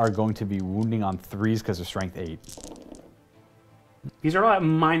 these are going to be wounding on 3s because they're strength 8. These are all at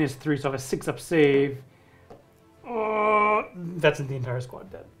 -3, so I have a 6-up save. That's the entire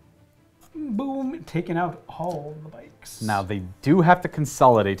squad dead. Boom, taking out all the bikes. Now, they do have to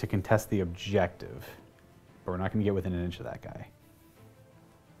consolidate to contest the objective, but we're not going to get within an inch of that guy.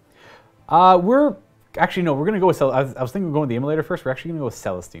 Actually, no, we're going to go with I was thinking of going with the Immolator first. We're actually going to go with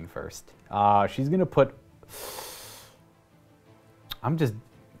Celestine first. She's going to put...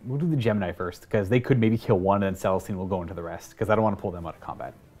 We'll do the Gemini first, because they could maybe kill one, and then Celestine will go into the rest, because I don't want to pull them out of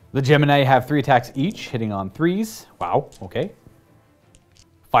combat. The Gemini have 3 attacks each, hitting on 3s. Wow, okay.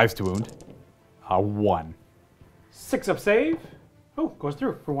 5s to wound. 1. 6-up save. Oh, goes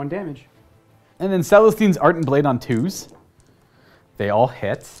through for 1 damage. And then Celestine's Ardent Blade on 2s. They all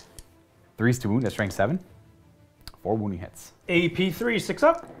hit. 3s to wound at strength 7. 4 wounding hits. AP3,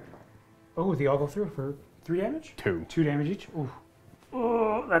 6-up. Oh, they all go through for 3 damage? 2. 2 damage each. Ooh.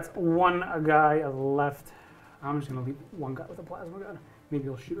 Oh, that's 1 guy left. I'm just going to leave 1 guy with a plasma gun. Maybe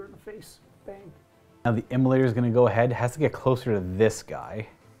he'll shoot her in the face. Bang. Now the Immolator is going to go ahead. Has to get closer to this guy.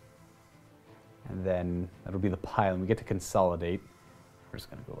 And then that'll be the pile, and we get to consolidate. We're just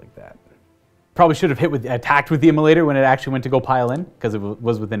going to go like that. Probably should have attacked with the Immolator when it actually went to go pile in, because it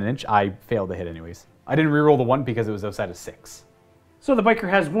was within an inch. I failed to hit anyways. I didn't reroll the 1 because it was outside of 6. So the biker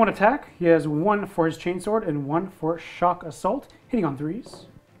has 1 attack. He has 1 for his chainsword and 1 for shock assault, hitting on 3s.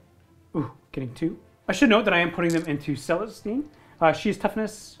 Ooh, getting 2. I should note that I am putting them into Celestine. She is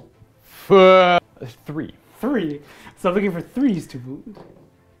toughness 3. 3. So I'm looking for 3s to wound.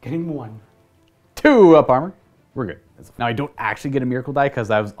 Getting 1. 2 up armor. We're good. Now I don't actually get a miracle die because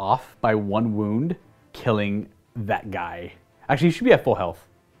I was off by 1 wound, killing that guy. Actually, he should be at full health,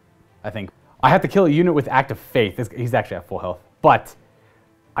 I think. I have to kill a unit with Act of Faith. He's actually at full health. But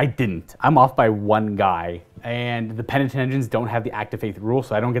I didn't. I'm off by 1 guy, and the Penitent Engines don't have the Act of Faith rule,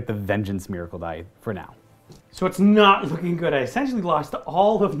 so I don't get the Vengeance Miracle die for now. So it's not looking good. I essentially lost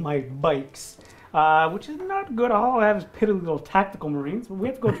all of my bikes, which is not good. All I have is piddly little tactical marines. But we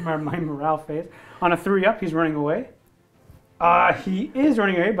have to go to my morale phase. On a 3-up, he's running away. He is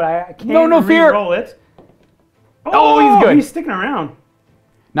running away, but I can't re-roll it. Oh, he's good. He's sticking around.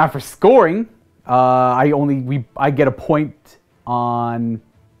 Now for scoring, I get a point on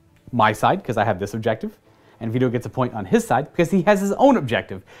my side because I have this objective, and Vito gets a point on his side because he has his own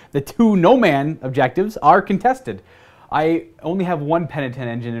objective. The 2 no-man objectives are contested. I only have 1 Penitent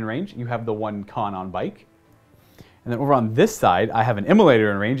Engine in range. You have the 1 Con on bike. And then over on this side, I have an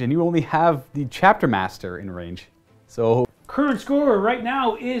Immolator in range, and you only have the Chapter Master in range. So current score right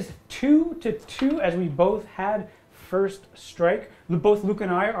now is 2-2, as we both had first strike. Both Luke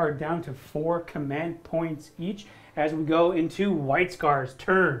and I are down to 4 command points each as we go into White Scar's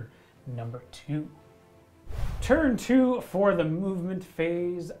turn number 2. Turn 2 for the movement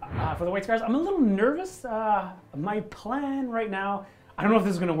phase for the White Scars. I'm a little nervous. My plan right now, I don't know if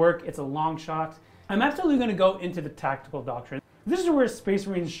this is going to work. It's a long shot. I'm absolutely going to go into the tactical doctrine. This is where Space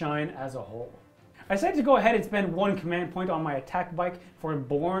Marines shine as a whole. I decided to go ahead and spend 1 command point on my attack bike for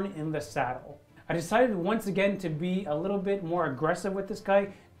Born in the Saddle. I decided once again to be a little bit more aggressive with this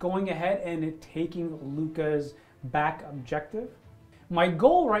guy, going ahead and taking Luca's back objective. My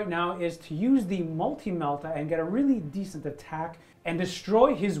goal right now is to use the multi-melta and get a really decent attack and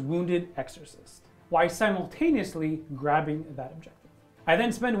destroy his wounded exorcist, while simultaneously grabbing that objective. I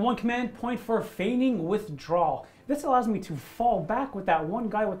then spend 1 command point for feigning withdrawal. This allows me to fall back with that 1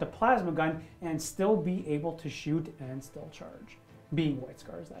 guy with the plasma gun and still be able to shoot and still charge. Being White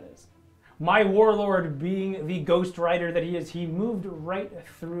Scars, that is. My warlord, being the ghost rider that he is, he moved right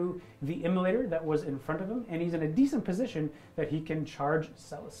through the Immolator that was in front of him, and he's in a decent position that he can charge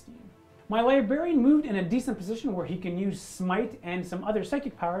Celestine. My librarian moved in a decent position where he can use Smite and some other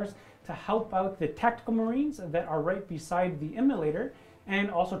psychic powers to help out the tactical marines that are right beside the Immolator, and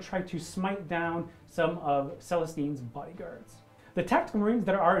also try to smite down some of Celestine's bodyguards. The tactical marines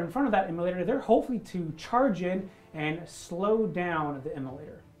that are in front of that Immolator, they're hopefully to charge in and slow down the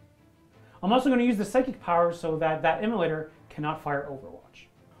Immolator. I'm also going to use the psychic power so that that Immolator cannot fire Overwatch.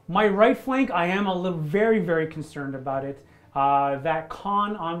 My right flank, I am very concerned about it. That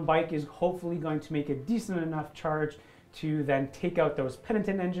Con on bike is hopefully going to make a decent enough charge to then take out those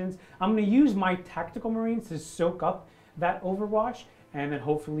Penitent Engines. I'm going to use my tactical marines to soak up that Overwatch, and then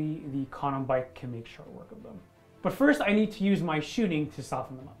hopefully the Con on bike can make short work of them. But first I need to use my shooting to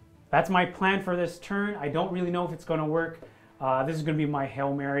soften them up. That's my plan for this turn. I don't really know if it's going to work. This is going to be my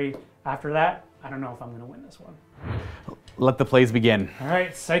Hail Mary. After that, I don't know if I'm going to win this one. Let the plays begin. All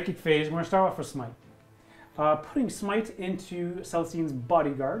right, psychic phase. We're going to start off with smite. Putting smite into Celestine's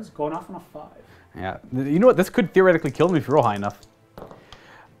bodyguards, going off on a 5. Yeah. You know what? This could theoretically kill him if you roll high enough.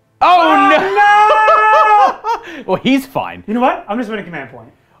 Oh, no! Well, he's fine. You know what? I'm just going to command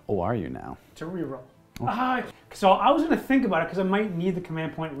point. Oh, are you now? To reroll. So I was going to think about it because I might need the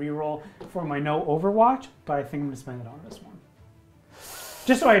command point reroll for my no Overwatch, but I think I'm going to spend it on this one.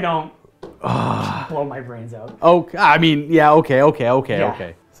 Just so I don't blow my brains out. Oh, I mean, yeah, okay.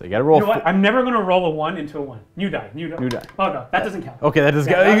 So you got to roll. You know what? I'm never going to roll a 1 into a 1. New die. New die. Oh, no, that doesn't count. Okay, that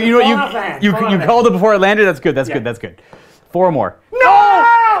doesn't Yeah, count. You know what? You called it before it landed. That's good. That's good. 4 more.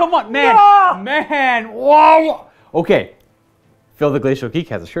 No! Come on, man. No! Man. Whoa! Okay. Phil the Glacial Geek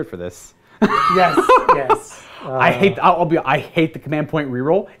has a shirt for this. Yes. I hate the command point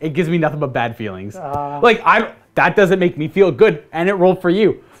reroll. It gives me nothing but bad feelings. That doesn't make me feel good, and it rolled for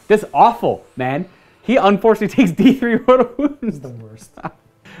you. That's awful, man. He unfortunately takes D3 mortal wounds. The worst.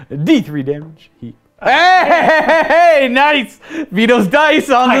 D3 damage. Hey, nice! Vito's dice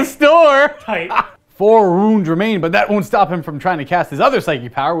on the store. Tight. 4 wounds remain, but that won't stop him from trying to cast his other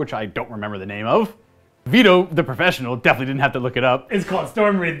psychic power, which I don't remember the name of. Vito, the professional, definitely didn't have to look it up. It's called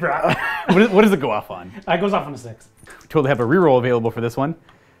Storm Wreath, bro. What does it go off on? It goes off on a 6. Totally have a reroll available for this one.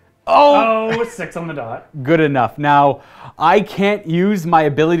 Oh, 6 on the dot. Good enough. Now, I can't use my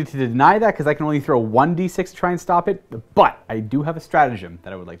ability to deny that because I can only throw 1d6 to try and stop it, but I do have a stratagem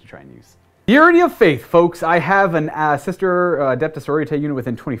that I would like to try and use. Purity of Faith, folks. I have an sister Adepta Sororita unit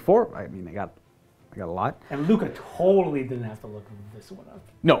within 24. I mean, I got a lot. And Luca totally didn't have to look this one up.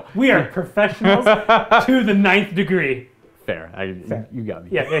 No. We are professionals to the 9th degree. Fair. You got me.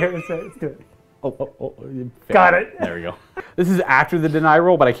 Yeah, let's do it. Oh, fair. Got it. There we go. This is after the deny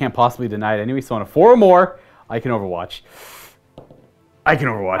roll, but I can't possibly deny it anyway. So on a 4 or more, I can Overwatch.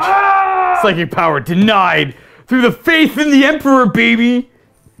 Psychic power denied through the faith in the Emperor, baby!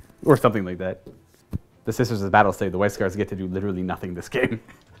 Or something like that. The Sisters of Battle say the White Scars get to do literally nothing this game.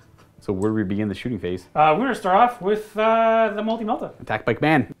 So where do we begin the shooting phase? We're going to start off with the multi-melta. Attack Bike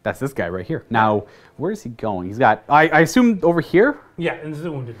Man. That's this guy right here. Now, where is he going? He's got, I assume over here? Yeah, and this is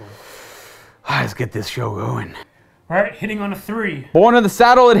the wounded one. Let's get this show going. All right, hitting on a 3. Born in the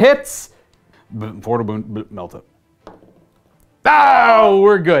saddle, it hits. Melt it. Oh,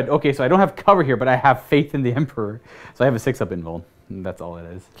 we're good. Okay, so I don't have cover here, but I have faith in the Emperor. So I have a 6-up invuln. That's all it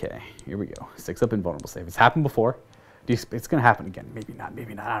is. Okay, here we go. 6-up invulnerable save. It's happened before. It's going to happen again. Maybe not.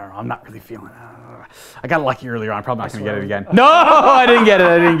 I don't know. I'm not really feeling it. I got lucky earlier on. I'm probably not going to get it again. No, I didn't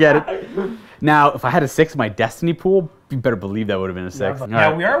get it. Now, if I had a 6 in my Destiny pool, you better believe that would have been a 6.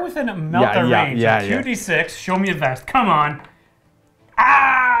 Yeah, we are within a Melta range. Yeah. 2d6. Show me a vest. Come on.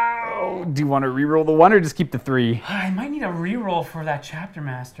 Ow! Do you want to reroll the 1 or just keep the 3? I might need a reroll for that Chapter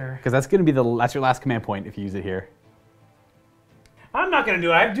Master. Because that's going to be that's your last command point if you use it here. I'm not going to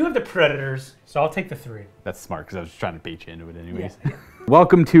do it. I do have the Predators, so I'll take the 3. That's smart, because I was just trying to bait you into it anyways. Yeah.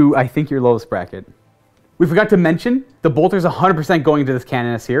 Welcome to, I think, your lowest bracket. We forgot to mention, the bolter's 100% going into this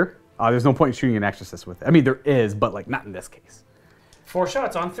canoness here. There's no point in shooting an exorcist with it. I mean, there is, but like not in this case. 4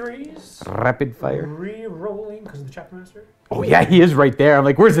 shots on 3s. Rapid fire. Re-rolling because of the Chapter Master. Oh yeah, he is right there. I'm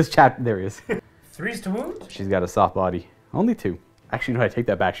like, where's this chap? There he is. 3s to wound. She's got a soft body. Only 2. Actually, no, I take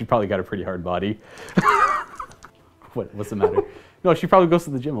that back. She's probably got a pretty hard body. What's the matter? No, she probably goes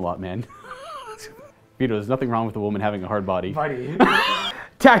to the gym a lot, man. Vito, there's nothing wrong with a woman having a hard body.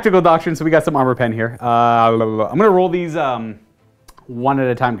 Tactical Doctrine, so we got some armor pen here. I'm going to roll these one at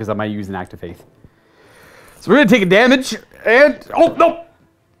a time because I might use an Act of Faith. So we're going to take a damage, and... Oh, no!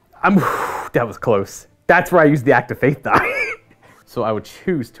 That was close. That's where I used the Act of Faith die. So I would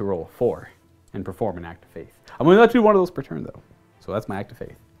choose to roll a 4 and perform an Act of Faith. I'm only allowed to do one of those per turn, though. So that's my Act of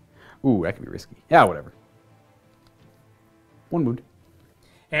Faith. Ooh, that could be risky. Yeah, whatever. 1 wound.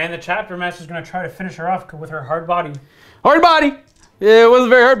 And the Chapter Master's going to try to finish her off with her hard body. Hard body! It wasn't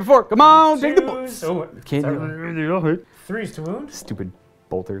very hard before. Come on, take the bolts. Oh, can't do it. 3s to wound. Stupid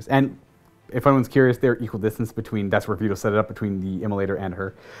bolters. And if anyone's curious, they're equal distance between, that's where Vito set it up, between the Immolator and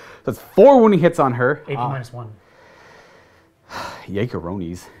her. So that's 4 wounding hits on her. AP -1.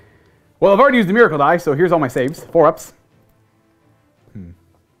 Yakaronis. Well, I've already used the Miracle Die, so here's all my saves. 4-ups.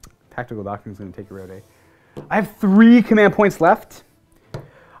 Tactical Doctrine's going to take a rare day. I have 3 command points left.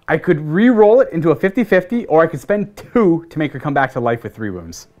 I could re-roll it into a 50-50, or I could spend 2 to make her come back to life with 3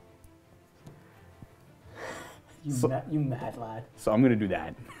 wounds. You mad lad. So I'm going to do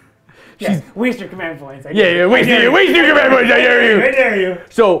that. Yeah, waste your command points. Waste your command points. I dare you. I dare you.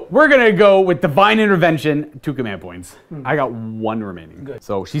 So we're going to go with Divine Intervention, 2 command points. I got 1 remaining. Good.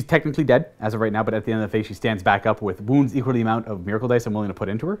 So she's technically dead as of right now, but at the end of the phase, she stands back up with wounds equal to the amount of Miracle Dice I'm willing to put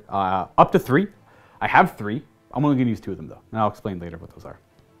into her. Up to 3. I have 3. I'm only going to use 2 of them, though. And I'll explain later what those are.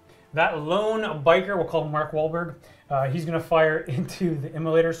 That lone biker, we'll call him Mark Wahlberg, he's going to fire into the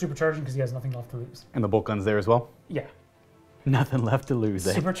immolator, supercharging because he has nothing left to lose. And the bolt gun's there as well? Yeah. Nothing left to lose,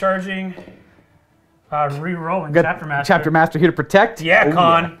 eh? Supercharging, re-rolling, Chapter Master. Chapter Master here to protect. Yeah, oh,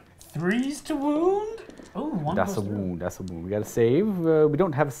 Con. Yeah. 3s to wound. Oh, 1 That's a wound, that's a wound. We got a save. We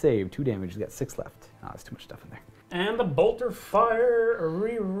don't have a save. 2 damage. We got 6 left. Oh, there's too much stuff in there. And the bolter fire,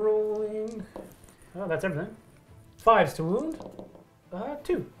 re-rolling. Oh, that's everything. 5s to wound.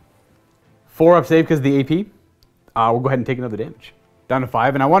 2. 4 up save because of the AP. We'll go ahead and take another damage. Down to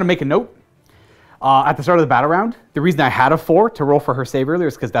 5. And I want to make a note. At the start of the battle round, the reason I had a 4 to roll for her save earlier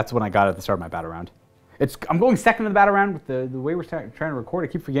is because that's when I got it at the start of my battle round. I'm going second in the battle round with the way we're trying to record.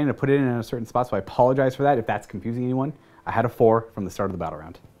 I keep forgetting to put it in a certain spot, so I apologize for that if that's confusing anyone. I had a 4 from the start of the battle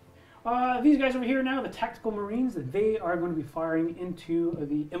round. These guys over here now, the Tactical Marines, they are going to be firing into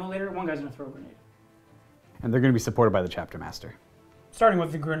the immolator. One guy's going to throw a grenade. And they're going to be supported by the Chapter Master. Starting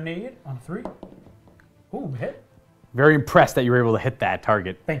with the grenade on 3. Ooh, hit. Very impressed that you were able to hit that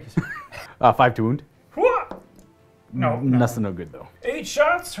target. Thank you, sir. 5 to wound. No. Nothing no good, though. 8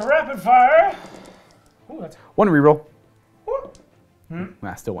 shots, rapid fire. Ooh, that's... 1 reroll. Hmm.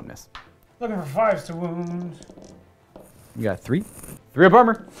 Still 1 miss. Looking for 5s to wound. You got 3. 3 up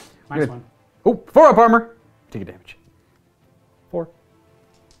armor. Nice one. Oh, 4 up armor. Take a damage. 4.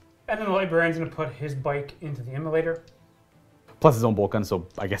 And then the librarian's going to put his bike into the immolator. Plus his own bolt gun, so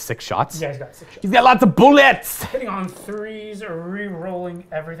I guess 6 shots. Yeah, he's got 6 shots. He's got lots of bullets! Hitting on 3s, re-rolling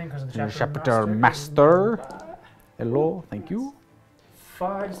everything because of the Chapter Master. Hello, thank you.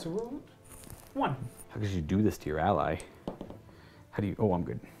 5s to wound. 1. How could you do this to your ally? How do you... Oh, I'm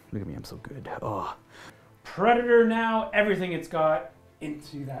good. Look at me, I'm so good. Oh. Predator now, everything it's got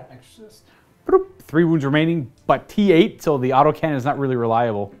into that exorcist. 3 wounds remaining, but T8, so the autocannon is not really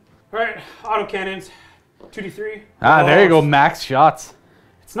reliable. All right, autocannons, 2d3. There you go, max shots.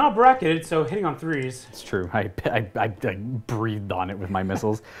 It's not bracketed, so hitting on 3s. It's true. I breathed on it with my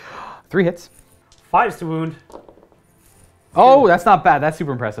missiles. 3 hits. 5s to wound. Oh, that's not bad. That's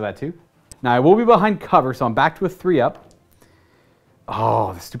super impressive at 2. Now I will be behind cover, so I'm back to a 3 up.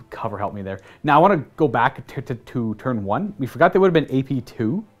 Oh, the stupid cover helped me there. Now I want to go back to turn 1. We forgot there would have been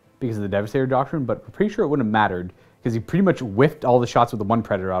AP2 because of the Devastator Doctrine, but we're pretty sure it wouldn't have mattered because he pretty much whiffed all the shots with the 1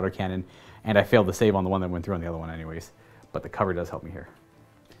 Predator autocannon, and I failed to save on the one that went through on the other one anyways. But the cover does help me here.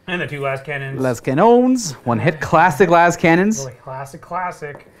 And the 2 last cannons. Last cannons. 1 hit. Classic last cannons. Really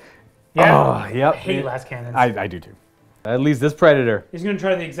classic. Yeah. Oh, yep. I hate last cannons. I do too. At least this Predator. He's going to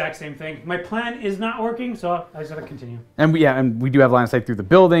try the exact same thing. My plan is not working, so I just got to continue. And we do have line of sight through the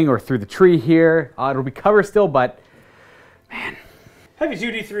building or through the tree here. It'll be cover still, but man. Heavy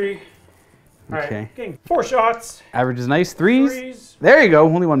 2d3. All Okay. right, getting 4 shots. Average is nice. 3s. 3s. There you go.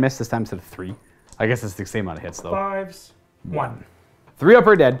 Only 1 miss this time instead of 3. I guess it's the same amount of hits though. 5s. 1. 3 up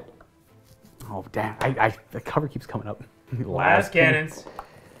or dead. Oh damn! The cover keeps coming up. Last cannons.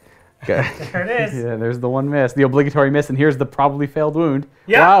 Okay. There it is. Yeah, there's the 1 miss, the obligatory miss, and here's the probably failed wound.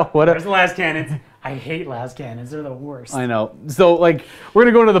 Yeah. Wow, what a... There's the last cannons. I hate last cannons. They're the worst. I know. So like we're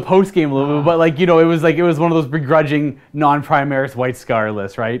gonna go into the post game a little bit, but like it was one of those begrudging non-Primaris White Scar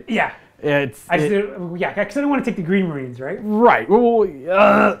lists, right? Yeah. Because I didn't want to take the Green Marines, right? Right.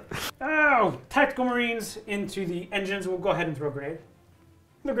 Oh, Tactical Marines into the engines. We'll go ahead and throw a grenade.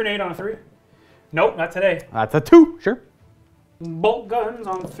 The grenade on a 3. Nope, not today. That's a 2. Sure. Bolt guns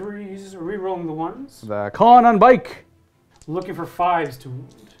on 3s, re-rolling the 1s. The con on bike. Looking for 5s to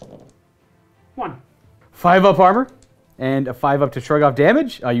wound. 1. 5 up armor, and a 5 up to shrug off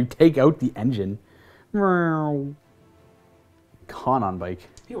damage. You take out the engine. Con on bike.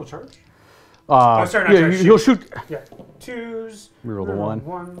 He will charge. Sorry, not charge. He'll shoot. Yeah. 2s. Reroll the 1.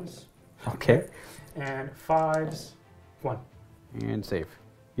 1s. Okay. And 5s. 1. And save.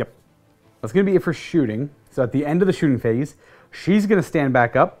 Yep. That's going to be it for shooting. So at the end of the shooting phase, she's going to stand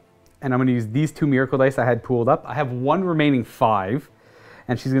back up, and I'm going to use these 2 miracle dice I had pooled up. I have 1 remaining 5,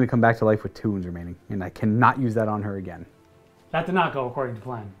 and she's going to come back to life with 2 wounds remaining, and I cannot use that on her again. That did not go according to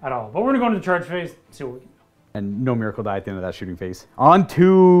plan at all. But we're going to go into the charge phase, see what we can do. And no miracle die at the end of that shooting phase. On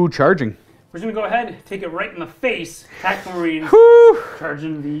to charging. We're just going to go ahead, take it right in the face. Tactical Marines Whew.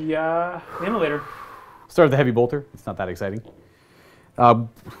 charging the immolator. Start with the heavy bolter. It's not that exciting. We'll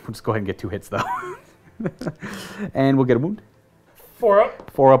just go ahead and get 2 hits, though. And we'll get a wound. 4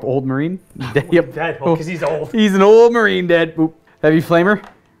 up. 4 up, old Marine. Yep. Dead, because he's old. He's an old Marine dead. Boop. Heavy flamer.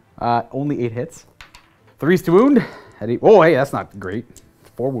 Only 8 hits. 3s to wound. Oh, hey, that's not great.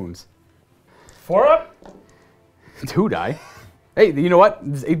 4 wounds. 4 up. 2 die. Hey, you know what?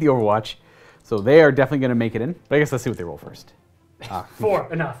 This ate the Overwatch. So they are definitely going to make it in. But I guess let's see what they roll first.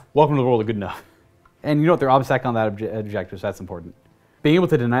 4, enough. Welcome to the world of good enough. And you know what? They're obsec on that objective, so that's important. Being able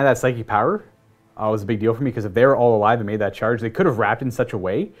to deny that psychic power was a big deal for me, because if they were all alive and made that charge, they could have wrapped in such a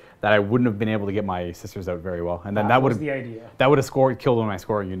way that I wouldn't have been able to get my sisters out very well. And then that would have the idea. That would have killed one of my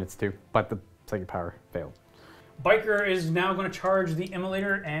scoring units too. But the psychic power failed. Biker is now going to charge the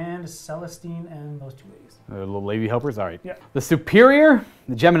Immolator and Celestine and those two ladies. Little lady helpers, all right. Yeah. The Superior,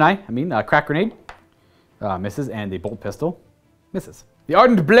 the Gemini, Crack Grenade, misses, and the Bolt Pistol, misses. The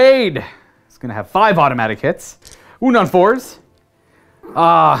Ardent Blade is going to have 5 automatic hits. Wound on 4s.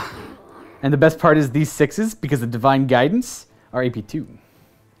 And the best part is these 6s, because of Divine Guidance, are AP2.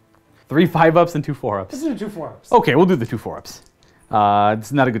 3 5-ups and 2 4-ups. Let's do 2 4-ups. Okay, we'll do the 2 4-ups.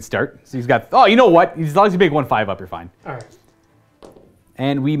 It's not a good start. So he's got, oh, you know what? As long as you make 1 5-up, you're fine. All right.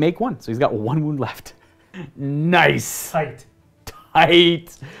 And we make 1, so he's got 1 wound left. Nice. Tight.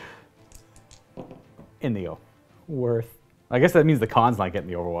 Tight. Indigo. Worth. I guess that means the con's not getting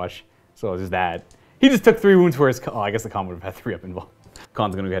the Overwatch. So there's that. He just took 3 wounds for his con. Oh, I guess the con would have had 3 up involved.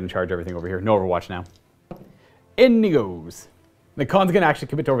 Con's going to go ahead and charge everything over here. No Overwatch now. Indigos. The con's going to actually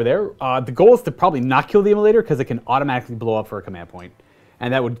commit to over there. The goal is to probably not kill the Immolator, because it can automatically blow up for a command point.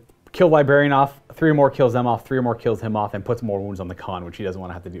 And that would kill Librarian off, 3 or more kills them off, 3 or more kills him off, and puts more wounds on the con, which he doesn't want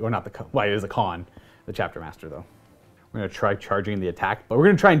to have to do. Or not the con. Well, it is a con. The Chapter Master, though. We're going to try charging the attack, but we're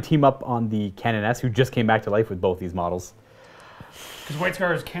going to try and team up on the Canoness, who just came back to life with both these models. Because White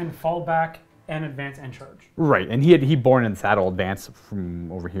Scars can fall back and advance and charge. Right, and he born in saddle advance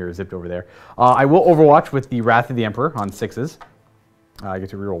from over here, zipped over there. I will Overwatch with the Wrath of the Emperor on 6s. I get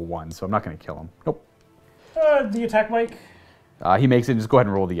to reroll 1, so I'm not going to kill him. Nope. The attack bike. He makes it. Just go ahead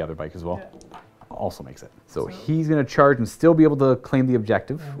and roll the other bike as well. Yeah. Also makes it. So he's going to charge and still be able to claim the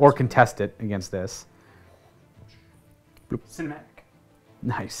objective, or contest it against this. Bloop. Cinematic.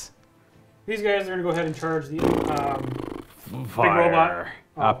 Nice. These guys are going to go ahead and charge the big Fire.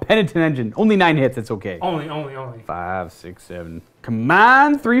 robot. Penitent Engine. Only 9 hits. It's okay. Only. 5, 6, 7.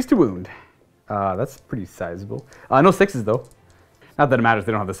 Command 3s to wound. That's pretty sizable. No 6s though. Not that it matters.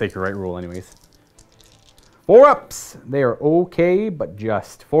 They don't have the Sacred Right rule anyways. 4-ups. They are okay, but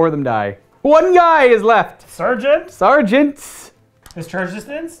just 4 of them die. 1 guy is left. Sergeant. His charge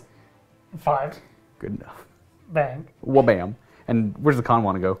distance? 5. Good enough. Bang. Wabam. And where's the con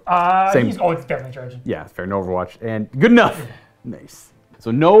want to go? Same. It's definitely charging. Yeah, fair. No Overwatch. And good enough. Nice. So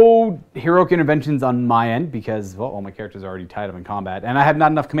no heroic interventions on my end, because, well, all my characters are already tied up in combat. And I have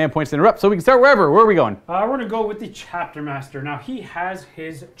not enough command points to interrupt, so we can start wherever. Where are we going? We're going to go with the Chapter Master. Now, he has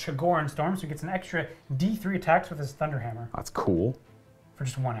his Chagoran Storm, so he gets an extra D3 attacks with his Thunderhammer. That's cool. For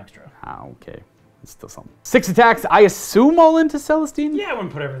just 1 extra. Okay. It's still something. 6 attacks, I assume all into Celestine? Yeah, I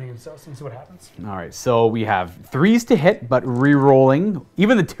wouldn't put everything in Celestine, see what happens. All right, so we have 3s to hit, but re-rolling.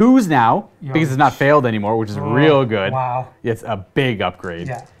 Even the 2s now, because it's not failed anymore, which is real good. Wow. It's a big upgrade.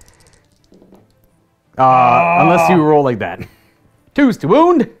 Yeah. Unless you roll like that. 2s to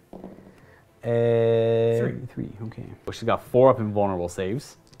wound. 3, okay. Well, she's got 4 up invulnerable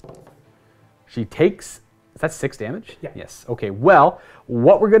saves. She takes, is that 6 damage? Yeah. Yes, okay. Well,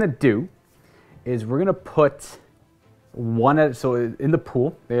 what we're gonna do is we're gonna put 1 at, so in the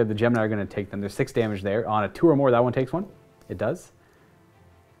pool, the Gemini are gonna take them. There's 6 damage there. On a 2 or more, that one takes 1. It does.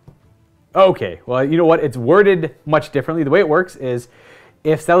 Okay, well, you know what? It's worded much differently. The way it works is,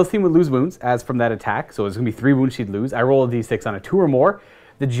 if Celestine would lose wounds, as from that attack, so it's going to be 3 wounds she'd lose, I roll a d6 on a 2 or more,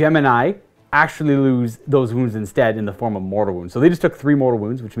 the Gemini actually lose those wounds instead in the form of mortal wounds. So they just took 3 mortal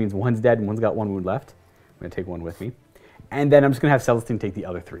wounds, which means 1's dead and 1's got 1 wound left. I'm going to take 1 with me. And then I'm just going to have Celestine take the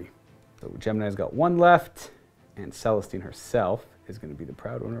other 3. So Gemini's got 1 left, and Celestine herself is going to be the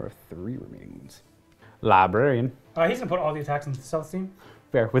proud owner of 3 remaining wounds. Librarian. He's going to put all the attacks into Celestine.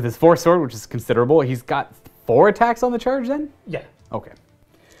 Fair. With his 4 sword, which is considerable, he's got 4 attacks on the charge then? Yeah. Okay.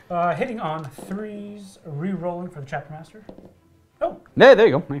 Hitting on 3s, re-rolling for the Chapter Master. Oh. Yeah, there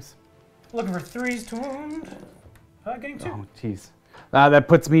you go. Nice. Looking for 3s to wound. Getting 2. Oh, jeez. That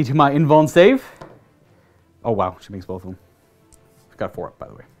puts me to my invuln save. Oh, wow. She makes both of them. Got 4 up, by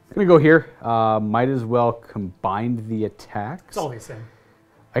the way. Gonna go here. Might as well combine the attacks. It's all the same.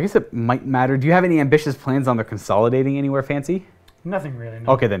 I guess it might matter. Do you have any ambitious plans on their consolidating anywhere fancy? Nothing really,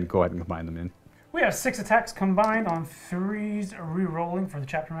 no. Okay, then go ahead and combine them in. We have 6 attacks combined on 3s, re-rolling for the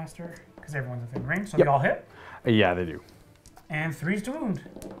Chapter Master, because everyone's within range, so they all hit. Yeah, they do. And 3s to wound.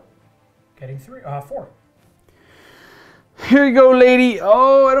 Getting 4. Here you go, lady.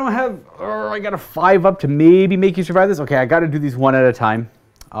 Oh, I don't have... Oh, I got a 5 up to maybe make you survive this. Okay, I got to do these 1 at a time.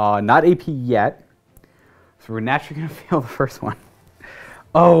 Not AP yet. So we're naturally going to fail the first one.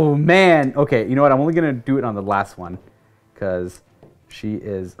 Oh, man. Okay, you know what? I'm only going to do it on the last one, because... she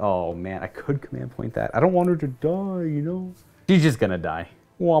is, oh man, I could command point that. I don't want her to die, you know? She's just gonna die.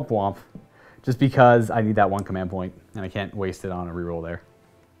 Womp womp. just because I need that one command point, and I can't waste it on a reroll there.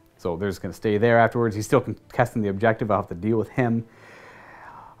 So they're just going to stay there afterwards. He's still contesting the objective. I'll have to deal with him.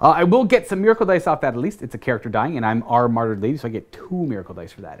 I will get some miracle dice off that at least. It's a character dying, and I'm our Martyred Lady, so I get 2 miracle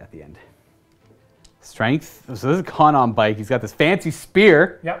dice for that at the end. Strength. So this is a con on bike. He's got this fancy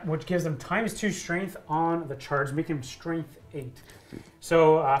spear. Yep, which gives him ×2 strength on the charge, making him strength 8.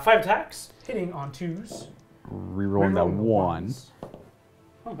 So 5 attacks, hitting on 2s. Rerolling that 1.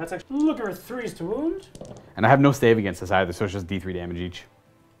 Oh, that's actually looking for 3s to wound. And I have no save against this either, so it's just D3 damage each.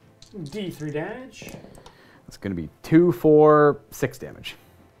 D3 damage. It's going to be 2, 4, 6 damage.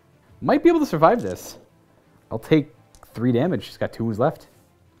 Might be able to survive this. I'll take 3 damage. He's got 2 wounds left.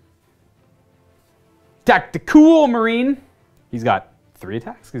 Tactical Marine. He's got 3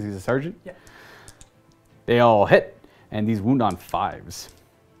 attacks because he's a sergeant. Yeah. They all hit, and these wound on 5s.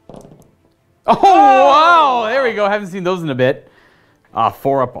 Oh, wow! There we go. Haven't seen those in a bit.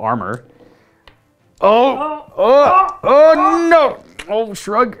 4-up armor. Oh, no! Oh,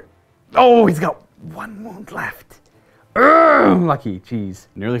 shrug. Oh, he's got 1 wound left. Lucky, jeez.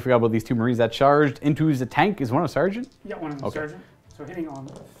 Nearly forgot about these 2 Marines that charged into his tank. Is one a sergeant? Yeah, one of them sergeant. So hitting on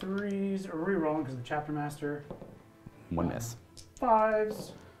 3s, or rerolling because of the chapter master. 1 miss.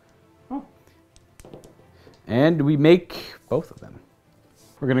 5s. Oh. And we make both of them.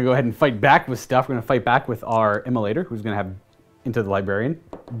 We're going to go ahead and fight back with stuff. We're going to fight back with our Immolator, who's going to have into the Librarian.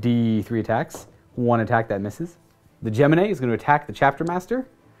 D3 attacks. 1 attack that misses. The Gemini is going to attack the chapter master.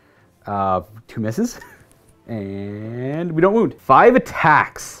 2 misses. And we don't wound. 5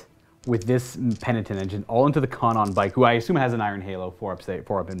 attacks with this Penitent Engine, all into the con on bike, who I assume has an Iron Halo,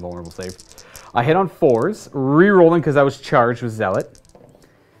 4-up invulnerable save. I hit on 4s, re-rolling because I was charged with Zealot.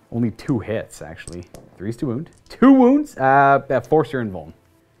 Only 2 hits, actually. 3s to wound. 2 wounds, that force your invuln.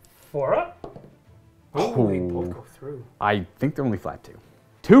 4-up? Oh, they both go through. I think they're only flat 2.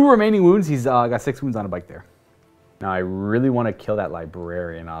 2 remaining wounds, he's got 6 wounds on a bike there. Now I really want to kill that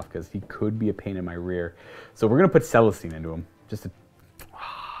Librarian off because he could be a pain in my rear. So we're going to put Celestine into him. Just to,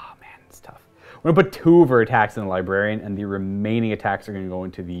 man, it's tough. We're going to put 2 of her attacks in the Librarian, and the remaining attacks are going to go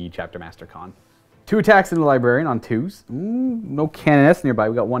into the Chapter Master Con. 2 attacks in the Librarian on 2s. No Canoness nearby.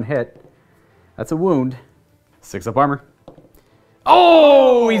 We got 1 hit. That's a wound. 6-up armor.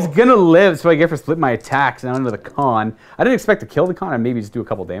 Oh, he's going to live, so I get for split my attacks now into the Con. I didn't expect to kill the Con. I'd maybe just do a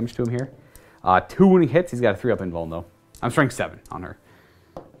couple damage to him here. 2 wounding hits. He's got a 3-up invuln though. I'm strength 7 on her.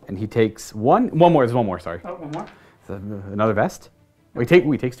 And he takes 1 more. There's 1 more, sorry. Oh, 1 more? So another vest. Oh, he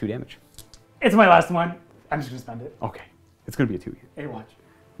takes 2 damage. It's my last one. I'm just going to spend it. Okay. It's going to be a 2. Hey, watch.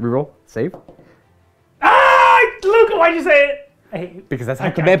 Reroll. Save. Ah! Luke, why'd you say it? I hate you. Because that's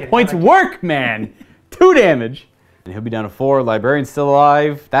how command points work, man. 2 damage. And he'll be down to 4. Librarian's still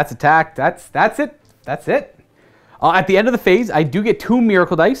alive. That's attack. That's it. That's it. At the end of the phase, I do get 2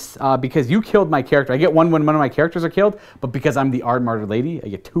 miracle dice because you killed my character. I get 1 when one of my characters are killed, but because I'm the Martyred Lady, I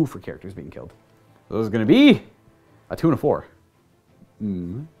get 2 for characters being killed. So those are going to be a 2 and a 4.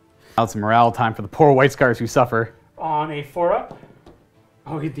 Now it's morale time for the poor White Scars who suffer. On a 4-up.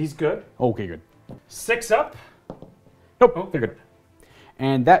 Oh, he's good. Okay, good. 6-up. Nope, Oh, they're good.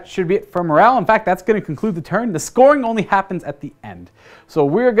 And that should be it for morale. In fact, that's going to conclude the turn. The scoring only happens at the end. So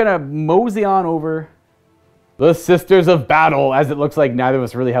we're going to mosey on over the Sisters of Battle, as it looks like neither of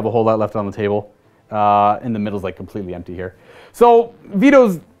us really have a whole lot left on the table. In the middle's like completely empty here. So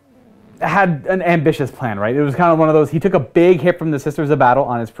Vito's had an ambitious plan, right? It was kind of one of those, he took a big hit from the Sisters of Battle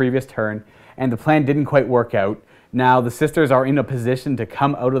on his previous turn, and the plan didn't quite work out. Now the Sisters are in a position to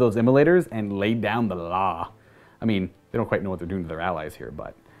come out of those immolators and lay down the law. I mean, they don't quite know what they're doing to their allies here,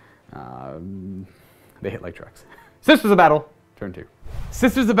 but they hit like trucks. Sisters of Battle, turn 2.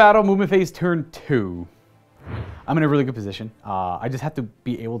 Sisters of Battle, movement phase, turn 2. I'm in a really good position. I just have to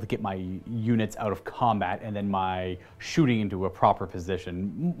be able to get my units out of combat and then my shooting into a proper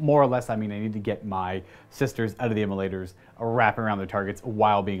position. More or less, I mean, I need to get my sisters out of the immolators, wrapping around their targets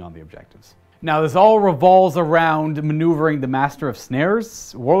while being on the objectives. Now, this all revolves around maneuvering the Master of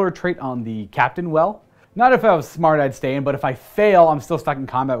Snares, Warlord trait on the Captain well. Not if I was smart, I'd stay in, but if I fail, I'm still stuck in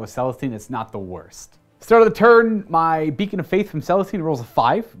combat with Celestine. It's not the worst. Start of the turn, my Beacon of Faith from Celestine rolls a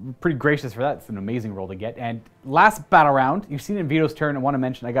 5. Pretty gracious for that. It's an amazing roll to get. And last battle round, you've seen it in Vito's turn. I want to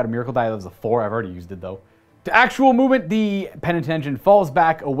mention I got a Miracle Die that was a 4. I've already used it though. To actual movement, the Penitent Engine falls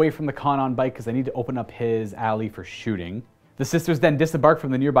back away from the Con-on bike because I need to open up his alley for shooting. The sisters then disembark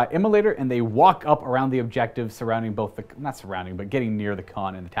from the nearby immolator and they walk up around the objective surrounding both the, not surrounding, but getting near the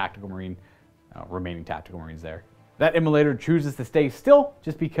Con and the Tactical Marine, remaining Tactical Marines there. That immolator chooses to stay still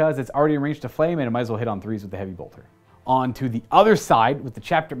just because it's already arranged to flame and it might as well hit on 3s with the Heavy Bolter. On to the other side with the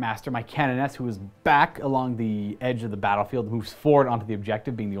chapter master, my canoness, who is back along the edge of the battlefield, moves forward onto the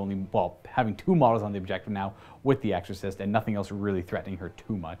objective, being the only, well, having 2 models on the objective now with the exorcist and nothing else really threatening her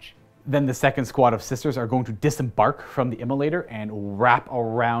too much. Then the second squad of sisters are going to disembark from the immolator and wrap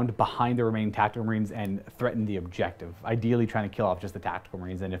around behind the remaining tactical marines and threaten the objective, ideally trying to kill off just the tactical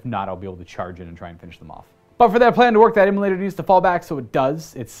marines, and if not, I'll be able to charge in and try and finish them off. But for that plan to work, that immolator needs to fall back, so it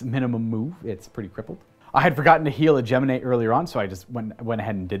does. It's minimum move. It's pretty crippled. I had forgotten to heal a Gemini earlier on, so I just went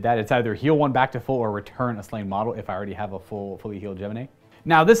ahead and did that. It's either heal one back to full or return a slain model if I already have a fully healed Gemini.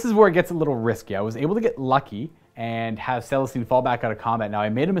 Now, this is where it gets a little risky. I was able to get lucky and have Celestine fall back out of combat. Now, I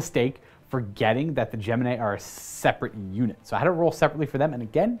made a mistake forgetting that the Gemini are a separate unit. So I had to roll separately for them. And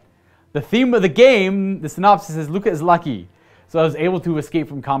again, the theme of the game, the synopsis is Luca is lucky. So I was able to escape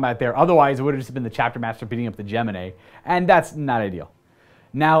from combat there. Otherwise, it would have just been the chapter master beating up the Gemini. And that's not ideal.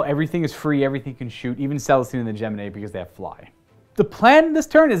 Now everything is free, everything can shoot, even Celestine and the Gemini because they have fly. The plan this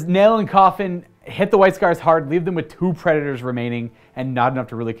turn is nail and coffin, hit the White Scars hard, leave them with 2 predators remaining and not enough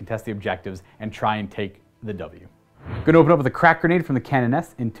to really contest the objectives and try and take the W. Gonna open up with a crack grenade from the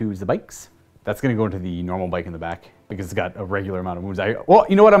canoness into the bikes. That's gonna go into the normal bike in the back because it's got a regular amount of wounds. Well,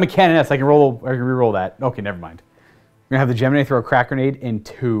 you know what, I'm a canoness, I can re-roll that. Okay, never mind. We're gonna have the Gemini throw a crack grenade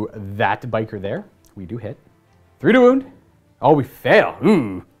into that biker there. We do hit. 3 to wound. Oh, we fail.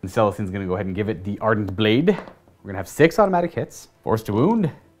 Ooh. And Celestine's going to go ahead and give it the Ardent Blade. We're going to have 6 automatic hits, 4s to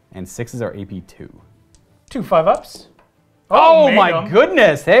wound, and 6s are AP 2. 2 5-ups. Oh my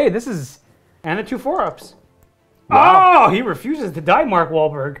goodness. Hey, this is... And the 2 4-ups. Wow. Oh, he refuses to die, Mark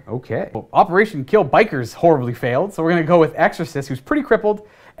Wahlberg. Okay. Well, Operation Kill Bikers horribly failed, so we're going to go with Exorcist, who's pretty crippled.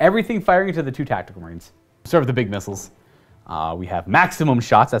 Everything firing into the 2 tactical marines. Start with the big missiles. We have maximum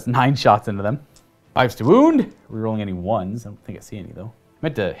shots. That's 9 shots into them. 5s to wound. Rerolling any 1s. I don't think I see any, though. I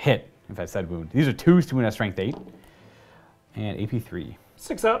meant to hit if I said wound. These are 2s to wound at strength 8. And AP 3.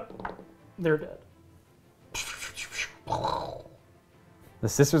 6 up. They're dead. The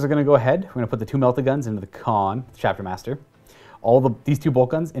sisters are going to go ahead. We're going to put the 2 melta guns into the the chapter master. These 2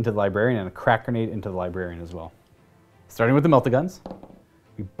 bolt guns into the librarian and a crack grenade into the librarian as well. Starting with the melta guns.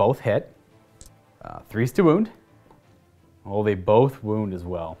 We both hit. 3s to wound. Oh, they both wound as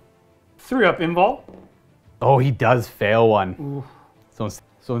well. 3 up invol. Oh, he does fail one.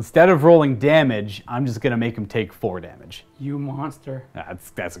 So instead of rolling damage, I'm just going to make him take 4 damage. You monster.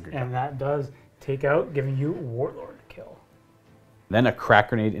 That's a good And that does take out, giving you Warlord kill. Then a crack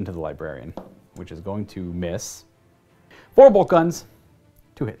grenade into the librarian, which is going to miss. 4 bolt guns,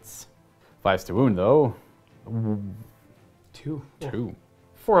 2 hits. 5s to wound, though. 2. 2.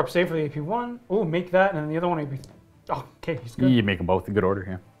 4 up save for the AP 1. Oh, make that, and then the other one AP. Oh, okay, he's good. You make them both in good order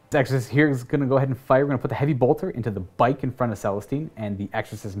here. The Exorcist here is going to go ahead and fire. We're going to put the heavy bolter into the bike in front of Celestine and the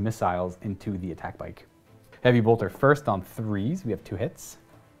Exorcist missiles into the attack bike. Heavy bolter first on 3s. We have 2 hits.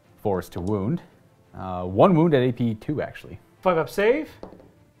 4s to wound. 1 wound at AP 2, actually. 5 up save.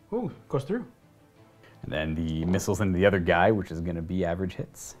 Ooh, goes through. And then the missiles into the other guy, which is going to be average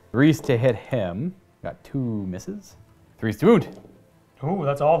hits. 3s to hit him. Got 2 misses. 3s to wound. Ooh,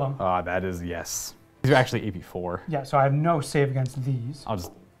 that's all of them. That is, yes. These are actually AP 4. Yeah, so I have no save against these.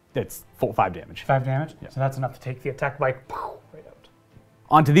 It's 5 damage. 5 damage? Yeah. So that's enough to take the attack bike right out.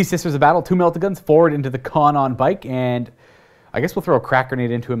 Onto these Sisters of Battle, 2 melta guns forward into the con-on bike, and I guess we'll throw a crack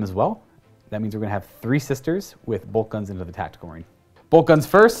grenade into him as well. That means we're going to have 3 sisters with bolt guns into the tactical marine. Bolt guns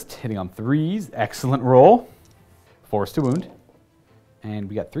first, hitting on 3s. Excellent roll. 4s to wound. And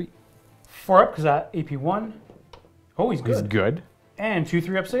we got 3. 4 up, because that AP 1. Oh, he's good. He's good. And 2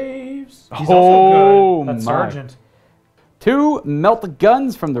 3 up saves. He's Oh, also good. That's my. Sergeant. 2 melta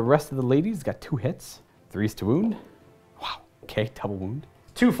guns from the rest of the ladies. Got 2 hits. 3s to wound. Wow. Okay, double wound.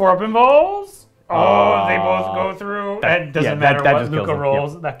 2 4 up involves. Oh, they both go through. It doesn't matter that what just kills Luca them.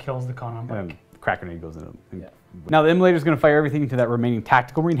 rolls. Yep. That kills the con on bike. And crack grenade goes into them. Yeah. Now the Immolator is going to fire everything into that remaining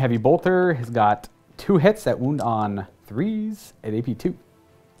tactical marine. Heavy bolter has got 2 hits at wound on 3s at AP 2.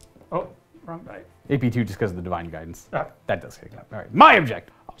 Oh, wrong die. AP 2 just because of the divine guidance. Ah. That does kick up. All right, my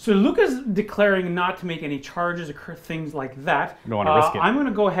objective. So Luca's declaring not to make any charges or things like that. Don't want to risk it. I'm going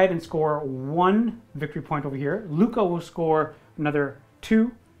to go ahead and score 1 victory point over here. Luca will score another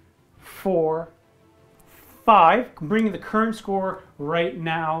 2, 4, 5, bringing the current score right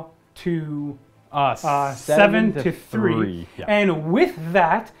now to 7 to 3. Yeah. And with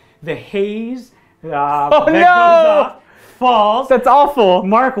that, the haze Oh, that no! goes off falls. That's awful.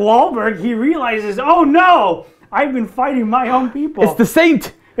 Mark Wahlberg, he realizes, oh no, I've been fighting my own people. It's the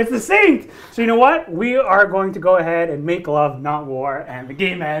saint. It's the saint. So you know what? We are going to go ahead and make love, not war, and the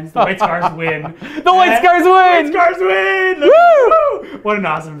game ends. The White Scars win. The White Scars win. White Scars win. Woo! What an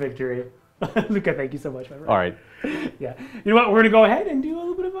awesome victory. Luca, thank you so much, my friend. All right. Yeah. You know what? We're going to go ahead and do a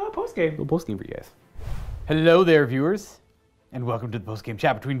little bit of a post-game. Little post game for you guys. Hello there, viewers, and welcome to the post game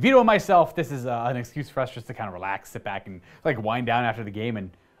chat between Vito and myself. This is an excuse for us just to kind of relax, sit back, and like wind down after the game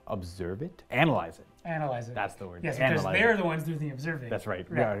and observe it, analyze it. Analyze it. That's the word. Yes, because they're the ones doing the observing. That's right.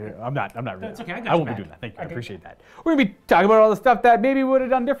 Yeah. Yeah, I'm not. Really. That's okay. I got I you won't be back. doing that. Thank you. I Okay. appreciate that. We're gonna be talking about all the stuff that maybe we would have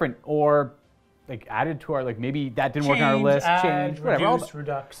done different, or like added to our maybe that didn't work on our list. Add, Change, whatever. reduce,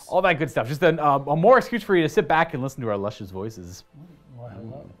 redux. All that good stuff. Just a more excuse for you to sit back and listen to our luscious voices. Well,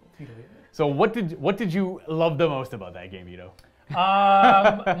 hello. So what did you love the most about that game, Vito?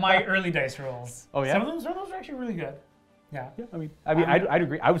 My early dice rolls. Oh, yeah? Some of those are actually really good. Yeah. Yeah, I'd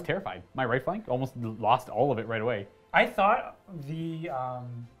agree. I was terrified. My right flank almost lost all of it right away. I thought the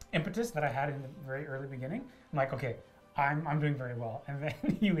impetus that I had in the very early beginning, I'm like, okay, I'm doing very well. And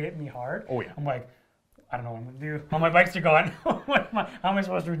then you hit me hard. Oh, yeah. I'm like, I don't know what I'm going to do. All my bikes are gone. How am I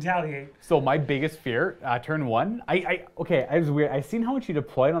supposed to retaliate? So my biggest fear, turn one, I was weird. I seen how much you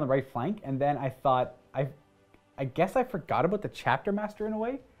deployed on the right flank, and then I thought, I guess I forgot about the chapter master in a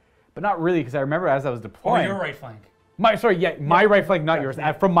way, but not really, because I remember as I was deploying. Oh, your right flank. My right flank, not yours.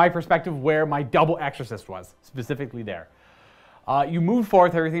 From my perspective, where my double exorcist was, specifically there. You moved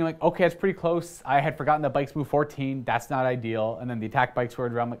forth, everything like, okay, it's pretty close. I had forgotten that bikes move 14. That's not ideal. And then the attack bikes were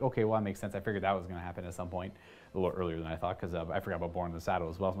around. I'm like, okay, well, that makes sense. I figured that was going to happen at some point, a little earlier than I thought, because I forgot about Born in the Saddle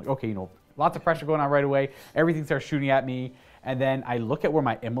as well. I'm like, okay, lots of pressure going on right away. Everything starts shooting at me. And then I look at where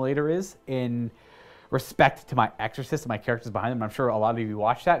my immolator is in respect to my exorcist and my characters behind them. And I'm sure a lot of you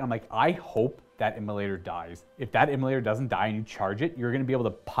watched that. And I'm like, I hope that immolator dies. If that immolator doesn't die and you charge it, you're going to be able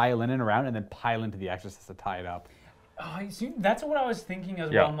to pile in and around and then pile into the exorcist to tie it up. Oh, see, that's what I was thinking as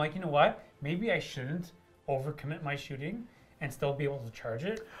well. I'm like, you know what? Maybe I shouldn't overcommit my shooting and still be able to charge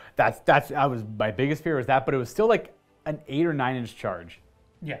it. That was my biggest fear was that, but it was still like an 8 or 9 inch charge.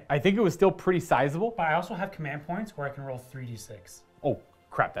 Yeah. I think it was still pretty sizable. But I also have command points where I can roll 3d6. Oh,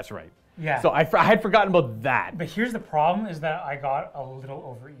 crap, that's right. Yeah. So I had forgotten about that. But here's the problem is that I got a little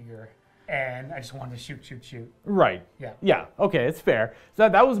overeager and I just wanted to shoot. Right. Yeah. Yeah, okay, it's fair. So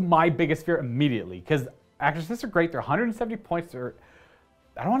that was my biggest fear immediately, because exorcists are great. They're 170 points. I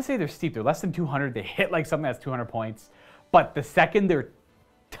don't want to say they're steep. They're less than 200. They hit like something that's 200 points. But the second they're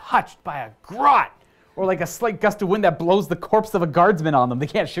touched by a grot or like a slight gust of wind that blows the corpse of a guardsman on them, they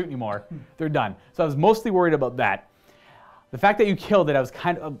can't shoot anymore. They're done. So I was mostly worried about that. The fact that you killed it, I was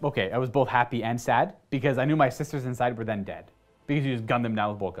kind of, okay, I was both happy and sad because I knew my sisters inside were then dead because you just gunned them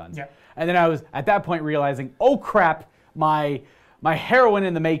down with bolt guns. Yeah. And then I was at that point realizing, oh crap, my heroine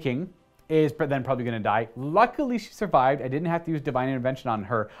in the making is then probably going to die. Luckily, she survived. I didn't have to use Divine Intervention on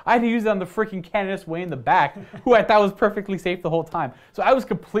her. I had to use it on the freaking canonist way in the back, who I thought was perfectly safe the whole time. So I was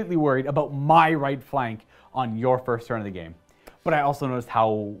completely worried about my right flank on your first turn of the game. But I also noticed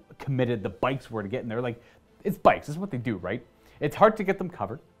how committed the bikes were to getting there. Like, it's bikes. This is what they do, right? It's hard to get them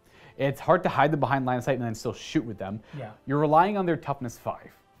covered. It's hard to hide them behind line of sight and then still shoot with them. Yeah. You're relying on their toughness 5.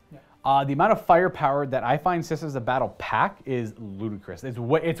 The amount of firepower that I find Sisters of Battle pack is ludicrous. It's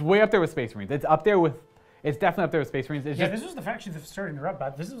way up there with Space Marines. It's definitely up there with Space Marines. This was actually the starting to interrupt,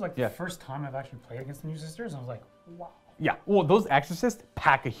 but this is like the first time I've actually played against the New Sisters, and I was like, wow. Yeah, well, those Exorcists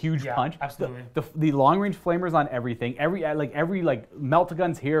pack a huge punch. Absolutely. The long range flamers on everything. Every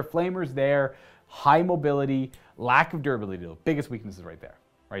melt-a-guns here, flamers there, high mobility, lack of durability. The biggest weakness is right there.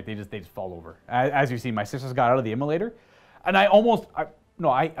 Right, they just fall over. As you see, my sisters got out of the immolator, and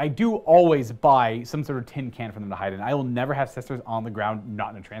I do always buy some sort of tin can for them to hide in. I will never have sisters on the ground,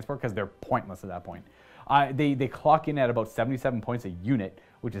 not in a transport, because they're pointless at that point. They clock in at about 77 points a unit,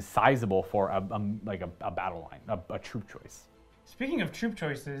 which is sizable for a battle line, a troop choice. Speaking of troop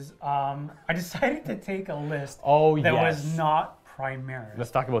choices, I decided to take a list that was not Primaris.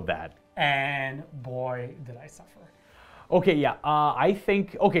 Let's talk about that. And boy, did I suffer. Okay, yeah, I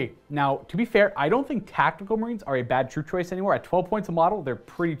think, now, to be fair, I don't think Tactical Marines are a bad troop choice anymore. At 12 points a model, they're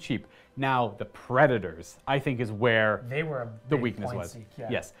pretty cheap. Now, the Predators, I think, is where the weakness was. Yeah.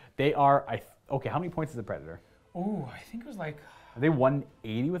 Yes, they are, how many points is a Predator? Ooh, I think it was like... Are they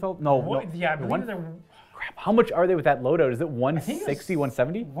 180 with all? No. Yeah, I believe they're... Crap, how much are they with that loadout? Is it 160,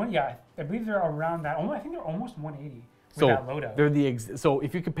 170? Yeah, I believe they're around that. I think they're almost 180. So that loadout. They're so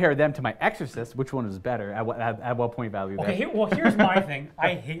if you compare them to my Exorcist, which one is better? At what point value? Okay, here's my thing.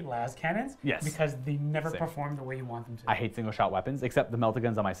 I hate las cannons. Yes. Because they never perform the way you want them to. I hate single shot weapons, except the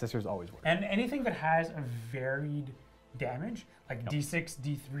melt-a-guns on my sisters always work. And anything that has a varied damage, like D6,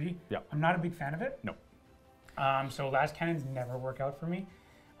 D3, I'm not a big fan of it. No. So las cannons never work out for me.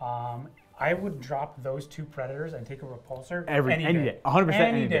 I would drop those 2 Predators and take a repulsor any day. 100%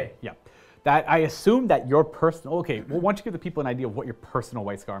 any day. Yeah. That I assume that your personal, well, why don't you give the people an idea of what your personal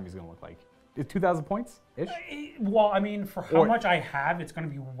White Scar army is going to look like? 2,000 points ish. Well, I mean, for how much I have, it's going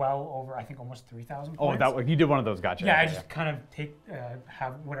to be well over, I think, almost 3,000 points. Oh, you did one of those, gotcha. Yeah, I just kind of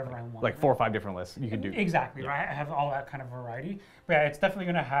have whatever I want. Like 4 or 5 different lists you can do. Exactly, right? I have all that kind of variety. But yeah, it's definitely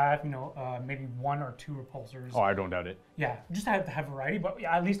going to have, maybe 1 or 2 repulsors. Oh, I don't doubt it. Yeah, just have to have variety, but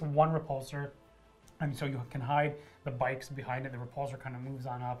yeah, at least 1 repulsor. I mean, so you can hide the bikes behind it. The repulsor kind of moves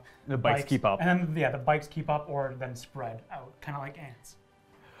on up. The bikes keep up. And then, the bikes keep up or then spread out, kind of like ants.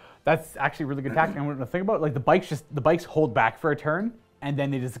 That's actually a really good tactic. I'm going to think about it. Like the bikes hold back for a turn, and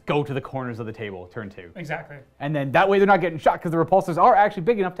then they just go to the corners of the table, turn 2. Exactly. And then that way they're not getting shot because the repulsors are actually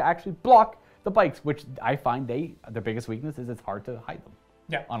big enough to actually block the bikes, which I find their biggest weakness is it's hard to hide them.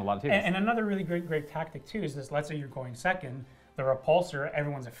 Yeah. On a lot of tables. And another really great tactic too is this. Let's say you're going second. The repulsor,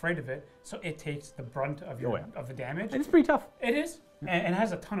 everyone's afraid of it, so it takes the brunt of of the damage. And it's pretty tough. It is, and it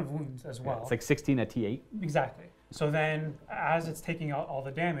has a ton of wounds as well. Yeah, it's like 16 at T8. Exactly. So then, as it's taking out all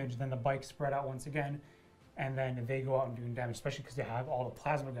the damage, then the bikes spread out once again, and then they go out and do damage, especially because they have all the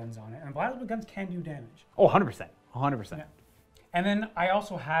plasma guns on it, and plasma guns can do damage. Oh, 100%. 100%. Yeah. And then I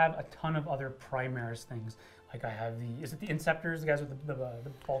also have a ton of other Primaris things. Like I have is it the Inceptors, the guys with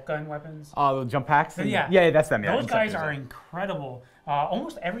the bolt gun weapons? Oh, the jump packs? Yeah. Yeah, that's them. Yeah, those guys are incredible.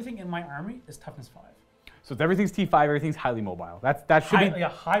 Almost everything in my army is toughness 5. So everything's T5, everything's highly mobile. That should be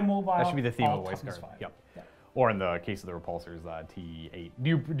high mobile. That should be the theme of the White Guard. 5. Yep. Yeah. Or in the case of the repulsors, T8. Do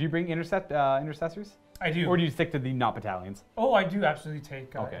you bring intercessors? I do. Or do you stick to the not battalions? Oh, I do absolutely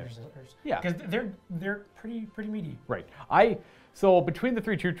take intercessors. Yeah. Because they're pretty meaty. Right. So between the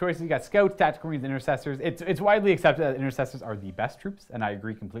 3 troop choices, you got scouts, tactical marines, intercessors. It's widely accepted that intercessors are the best troops, and I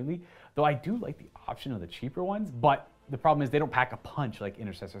agree completely. Though I do like the option of the cheaper ones, but the problem is they don't pack a punch like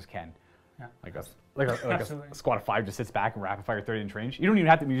intercessors can. Yeah. Like a squad of 5 just sits back and rapid fire 30-inch range. You don't even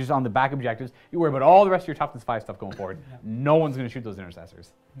have to be just on the back objectives. You worry about all the rest of your toughness 5 stuff going forward. Yeah. No one's going to shoot those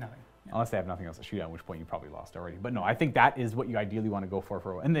intercessors. Nothing. Yeah. Unless they have nothing else to shoot at, which point you probably lost already. But no, I think that is what you ideally want to go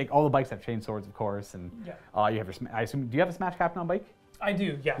for. And all the bikes have chain swords, of course. And you have I assume, do you have a smash captain on bike? I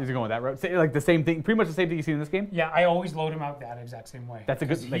do, yeah. He's going with that route. Say, like the same thing, pretty much the same thing you see in this game? Yeah, I always load him out that exact same way. That's a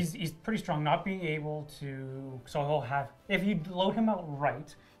good... He's pretty strong, not being able to... So he'll have... If you load him out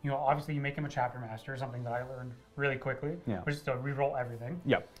right, obviously you make him a chapter master, something that I learned really quickly, which is to reroll everything.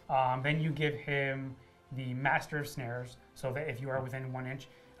 Yep. Then you give him the master of snares, so that if you are within 1 inch,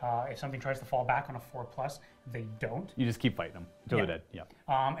 if something tries to fall back on a 4+, they don't. You just keep fighting them until they're dead. Yeah.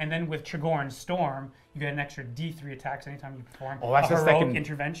 And then with Trigorin Storm, you get an extra D3 attacks anytime you perform that's a the heroic second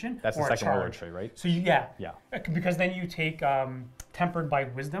intervention That's or the a second warlord charge. trait, right? So because then you take Tempered by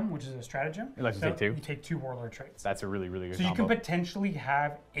Wisdom, which is a stratagem. It lets you take 2. You take 2 warlord traits. That's a really, really good So combo. you could potentially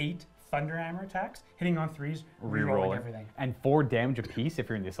have 8 Thunder Hammer attacks, hitting on 3s, rerolling everything. And 4 damage apiece if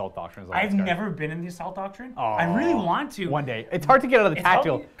you're in the Assault Doctrine. I've never been in the Assault Doctrine. I really want to. One day. It's hard to get out of the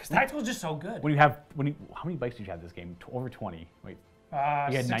tactical. Because tactical is just so good. How many bikes did you have this game? Over 20. Wait. You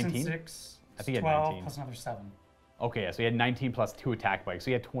had 19? 6, I think you had 12 19. plus another 7. Okay, yeah, so you had 19 plus 2 attack bikes,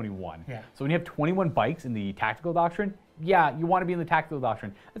 so you had 21. Yeah. So when you have 21 bikes in the Tactical Doctrine, you want to be in the Tactical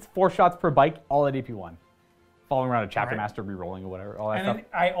Doctrine. That's 4 shots per bike, all at AP1. Following around a chapter master, re-rolling or whatever, all that stuff. And then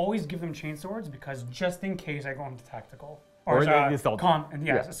I always give them chain swords because just in case I go into tactical. Or the Assault.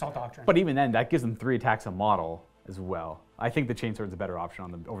 Assault Doctrine. But even then, that gives them 3 attacks a model as well. I think the chain sword's a better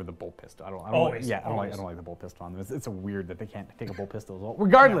option over the bolt pistol. I don't like the bolt pistol on them. It's a weird that they can't take a bolt pistol as well.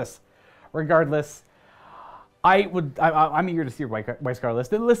 Regardless, I'm eager to see your White Scar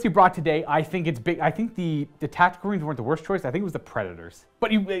list. The list you brought today, I think it's big. I think the tactical marines weren't the worst choice. I think it was the Predators.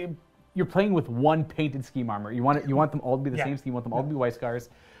 But you're playing with 1 painted scheme armor. You want them all to be the same scheme. You want them all to be White Scars.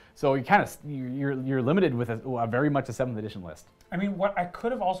 So you're limited with a very much a 7th edition list. I mean, what I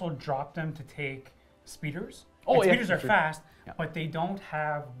could have also dropped them to take speeders. Speeders are fast, but they don't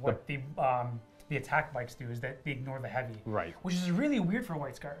have what the attack bikes do, is that they ignore the heavy. Right. Which is really weird for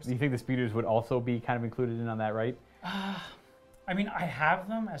White Scars. Do you think the speeders would also be kind of included in on that, right? I mean, I have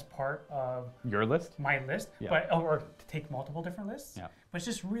them as part of your list, my list, or to take multiple different lists. Yeah. But it's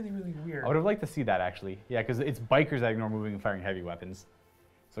just really, really weird. I would have liked to see that actually. Yeah, because it's bikers that ignore moving and firing heavy weapons.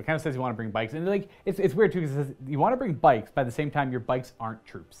 So it kind of says you want to bring bikes, and it's weird too because it says you want to bring bikes, but at the same time your bikes aren't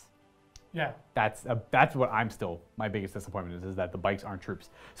troops. Yeah. That's what my biggest disappointment is that the bikes aren't troops.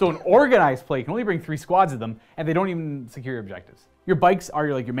 So an organized play can only bring 3 squads of them, and they don't even secure your objectives. Your bikes are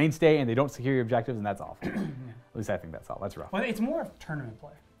your mainstay, and they don't secure your objectives, and that's awful. At least I think that's all. That's rough. Well, it's more of tournament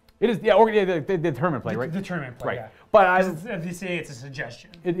play. It is, the tournament play, right? The tournament play, right. But they say it's a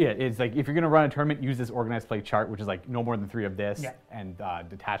suggestion. It's like if you're going to run a tournament, use this organized play chart, which is like no more than 3 of this, and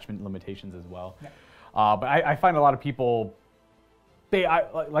detachment limitations as well. Yeah. But I find a lot of people,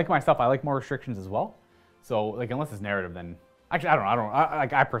 like myself, I like more restrictions as well. So like unless it's narrative, then Actually, I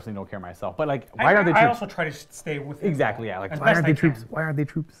don't. I personally don't care myself. But like, why aren't they troops? I also try to stay within. Exactly. Yeah. Like, why aren't they troops? Why aren't they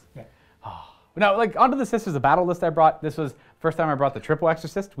troops? Yeah. Now, like, onto the Sisters of Battle list I brought. This was the first time I brought the triple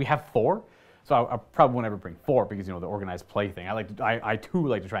exorcist. We have 4, so I probably won't ever bring 4 because, you know, the organized play thing. I too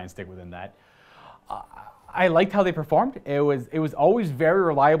like to try and stick within that. I liked how they performed. It was always very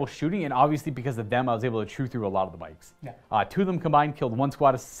reliable shooting, and obviously because of them, I was able to chew through a lot of the bikes. Yeah. 2 of them combined killed 1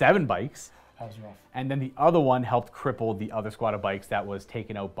 squad of 7 bikes. That was rough. And then the other one helped cripple the other squad of bikes that was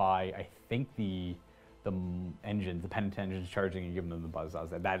taken out by, I think, the engines, the pennant engines charging and giving them the buzz.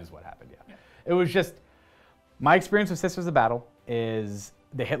 That is what happened. Yeah. It was just, my experience with Sisters of Battle is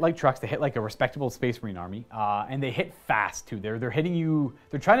they hit like trucks, they hit like a respectable Space Marine army, and they hit fast too. They're hitting you,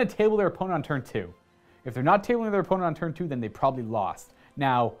 they're trying to table their opponent on turn 2. If they're not tabling their opponent on turn 2, then they probably lost.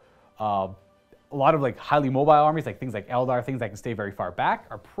 Now, a lot of like highly mobile armies, like things like Eldar, things that can stay very far back,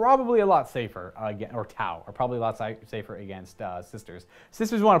 are probably a lot safer, or Tau, are probably a lot safer against Sisters.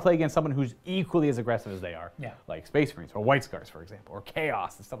 Sisters want to play against someone who's equally as aggressive as they are, like Space Marines, or White Scars, for example, or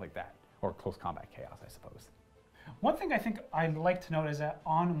Chaos, and stuff like that. Or close combat chaos, I suppose. One thing I think I'd like to note is that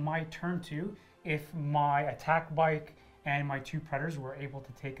on my turn 2, if my attack bike and my 2 predators were able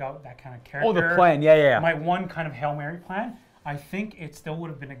to take out that kind of character. Oh, the plan, yeah. My one kind of Hail Mary plan, I think it still would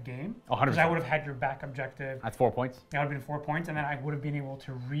have been a game. 100%. Because I would have had your back objective. That's 4 points. That would have been 4 points, and then I would have been able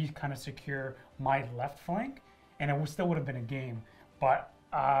to kind of secure my left flank, and it still would have been a game. But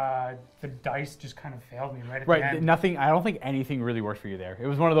the dice just kind of failed me right at the end. Nothing. I don't think anything really worked for you there. It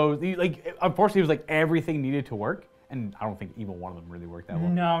was one of those. Like, unfortunately, it was like everything needed to work, and I don't think even one of them really worked that well.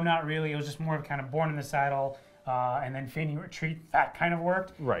 No, not really. It was just more of kind of born in the saddle, and then feigning retreat. That kind of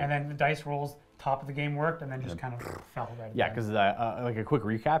worked. Right. And then the dice rolls, top of the game worked, and then just kind of fell right. Yeah, because like a quick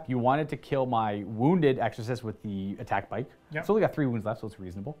recap, you wanted to kill my wounded exorcist with the attack bike. Yep. So only got 3 wounds left, so it's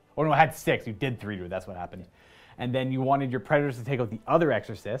reasonable. Or no, I had 6. You did 3 to it. That's what happened. And then you wanted your predators to take out the other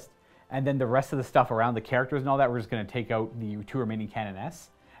exorcist, and then the rest of the stuff around the characters and all that, we're just going to take out the 2 remaining canoness,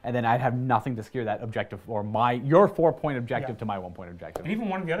 and then I'd have nothing to secure that objective, or your 4-point objective to my 1-point objective. And even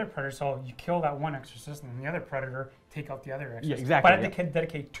one of the other predators, so you kill that one exorcist, and then the other predator take out the other exorcist. Yeah, exactly. But I had to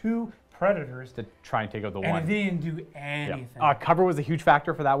dedicate 2 predators to try and take out the one. And it didn't do anything. Cover was a huge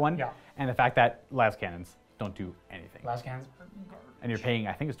factor for that one. Yeah. And the fact that las cannons don't do anything. Las cannons are garbage. And you're paying,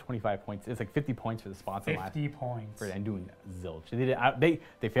 I think it's 25 points. It's like 50 points for the sponsor. 50 points. And doing zilch.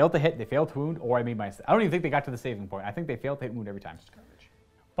 They failed to hit, they failed to wound, or I don't even think they got to the saving point. I think they failed to hit and wound every time.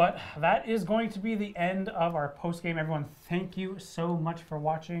 But that is going to be the end of our post game. Everyone, thank you so much for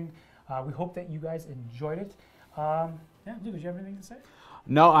watching. We hope that you guys enjoyed it. Yeah, Luke, do you have anything to say?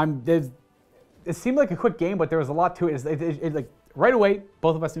 No, it seemed like a quick game, but there was a lot to it. It like right away,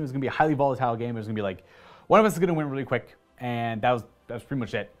 both of us knew it was going to be a highly volatile game. It was going to be like one of us is going to win really quick, and that was pretty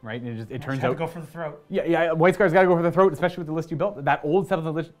much it, right? And it turns out to go for the throat. Yeah. White Scar's got to go for the throat, especially with the list you built. That old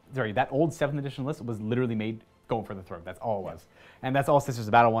 7th edition list was literally made going for the throat. That's all it was, and that's all Sisters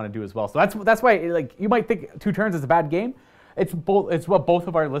of Battle want to do as well. So that's why like you might think 2 turns is a bad game. It's what both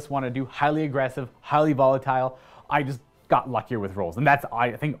of our lists want to do. Highly aggressive, highly volatile. I just got luckier with rolls, and that's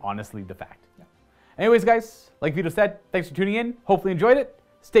I think honestly the fact. Yeah. Anyways, guys, like Vito said, thanks for tuning in. Hopefully enjoyed it.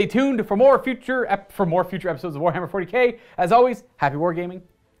 Stay tuned for more future episodes of Warhammer 40K. As always, happy wargaming.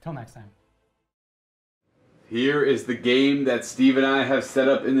 Till next time. Here is the game that Steve and I have set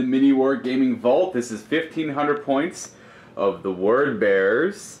up in the MiniWarGaming vault. This is 1,500 points of the Word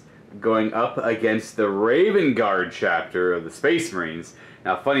Bearers going up against the Raven Guard chapter of the Space Marines.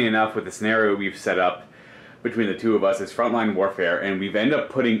 Now, funny enough, with the scenario we've set up between the 2 of us, it's frontline warfare, and we've ended up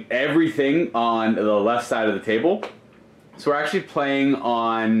putting everything on the left side of the table. So we're actually playing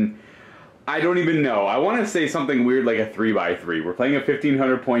on, I don't even know, I want to say something weird like a 3x3. We're playing a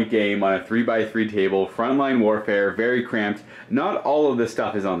 1,500 point game on a 3x3 table, frontline warfare, very cramped. Not all of this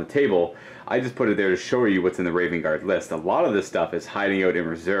stuff is on the table. I just put it there to show you what's in the Raven Guard list. A lot of this stuff is hiding out in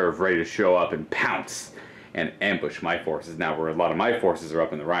reserve, ready to show up and pounce and ambush my forces now, where a lot of my forces are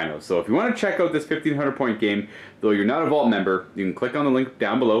up in the Rhinos. So if you want to check out this 1,500 point game, though you're not a Vault member, you can click on the link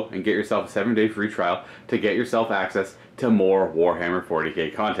down below and get yourself a 7-day free trial to get yourself access to more Warhammer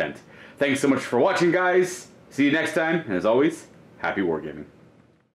 40K content. Thanks so much for watching, guys. See you next time, and as always, happy wargaming.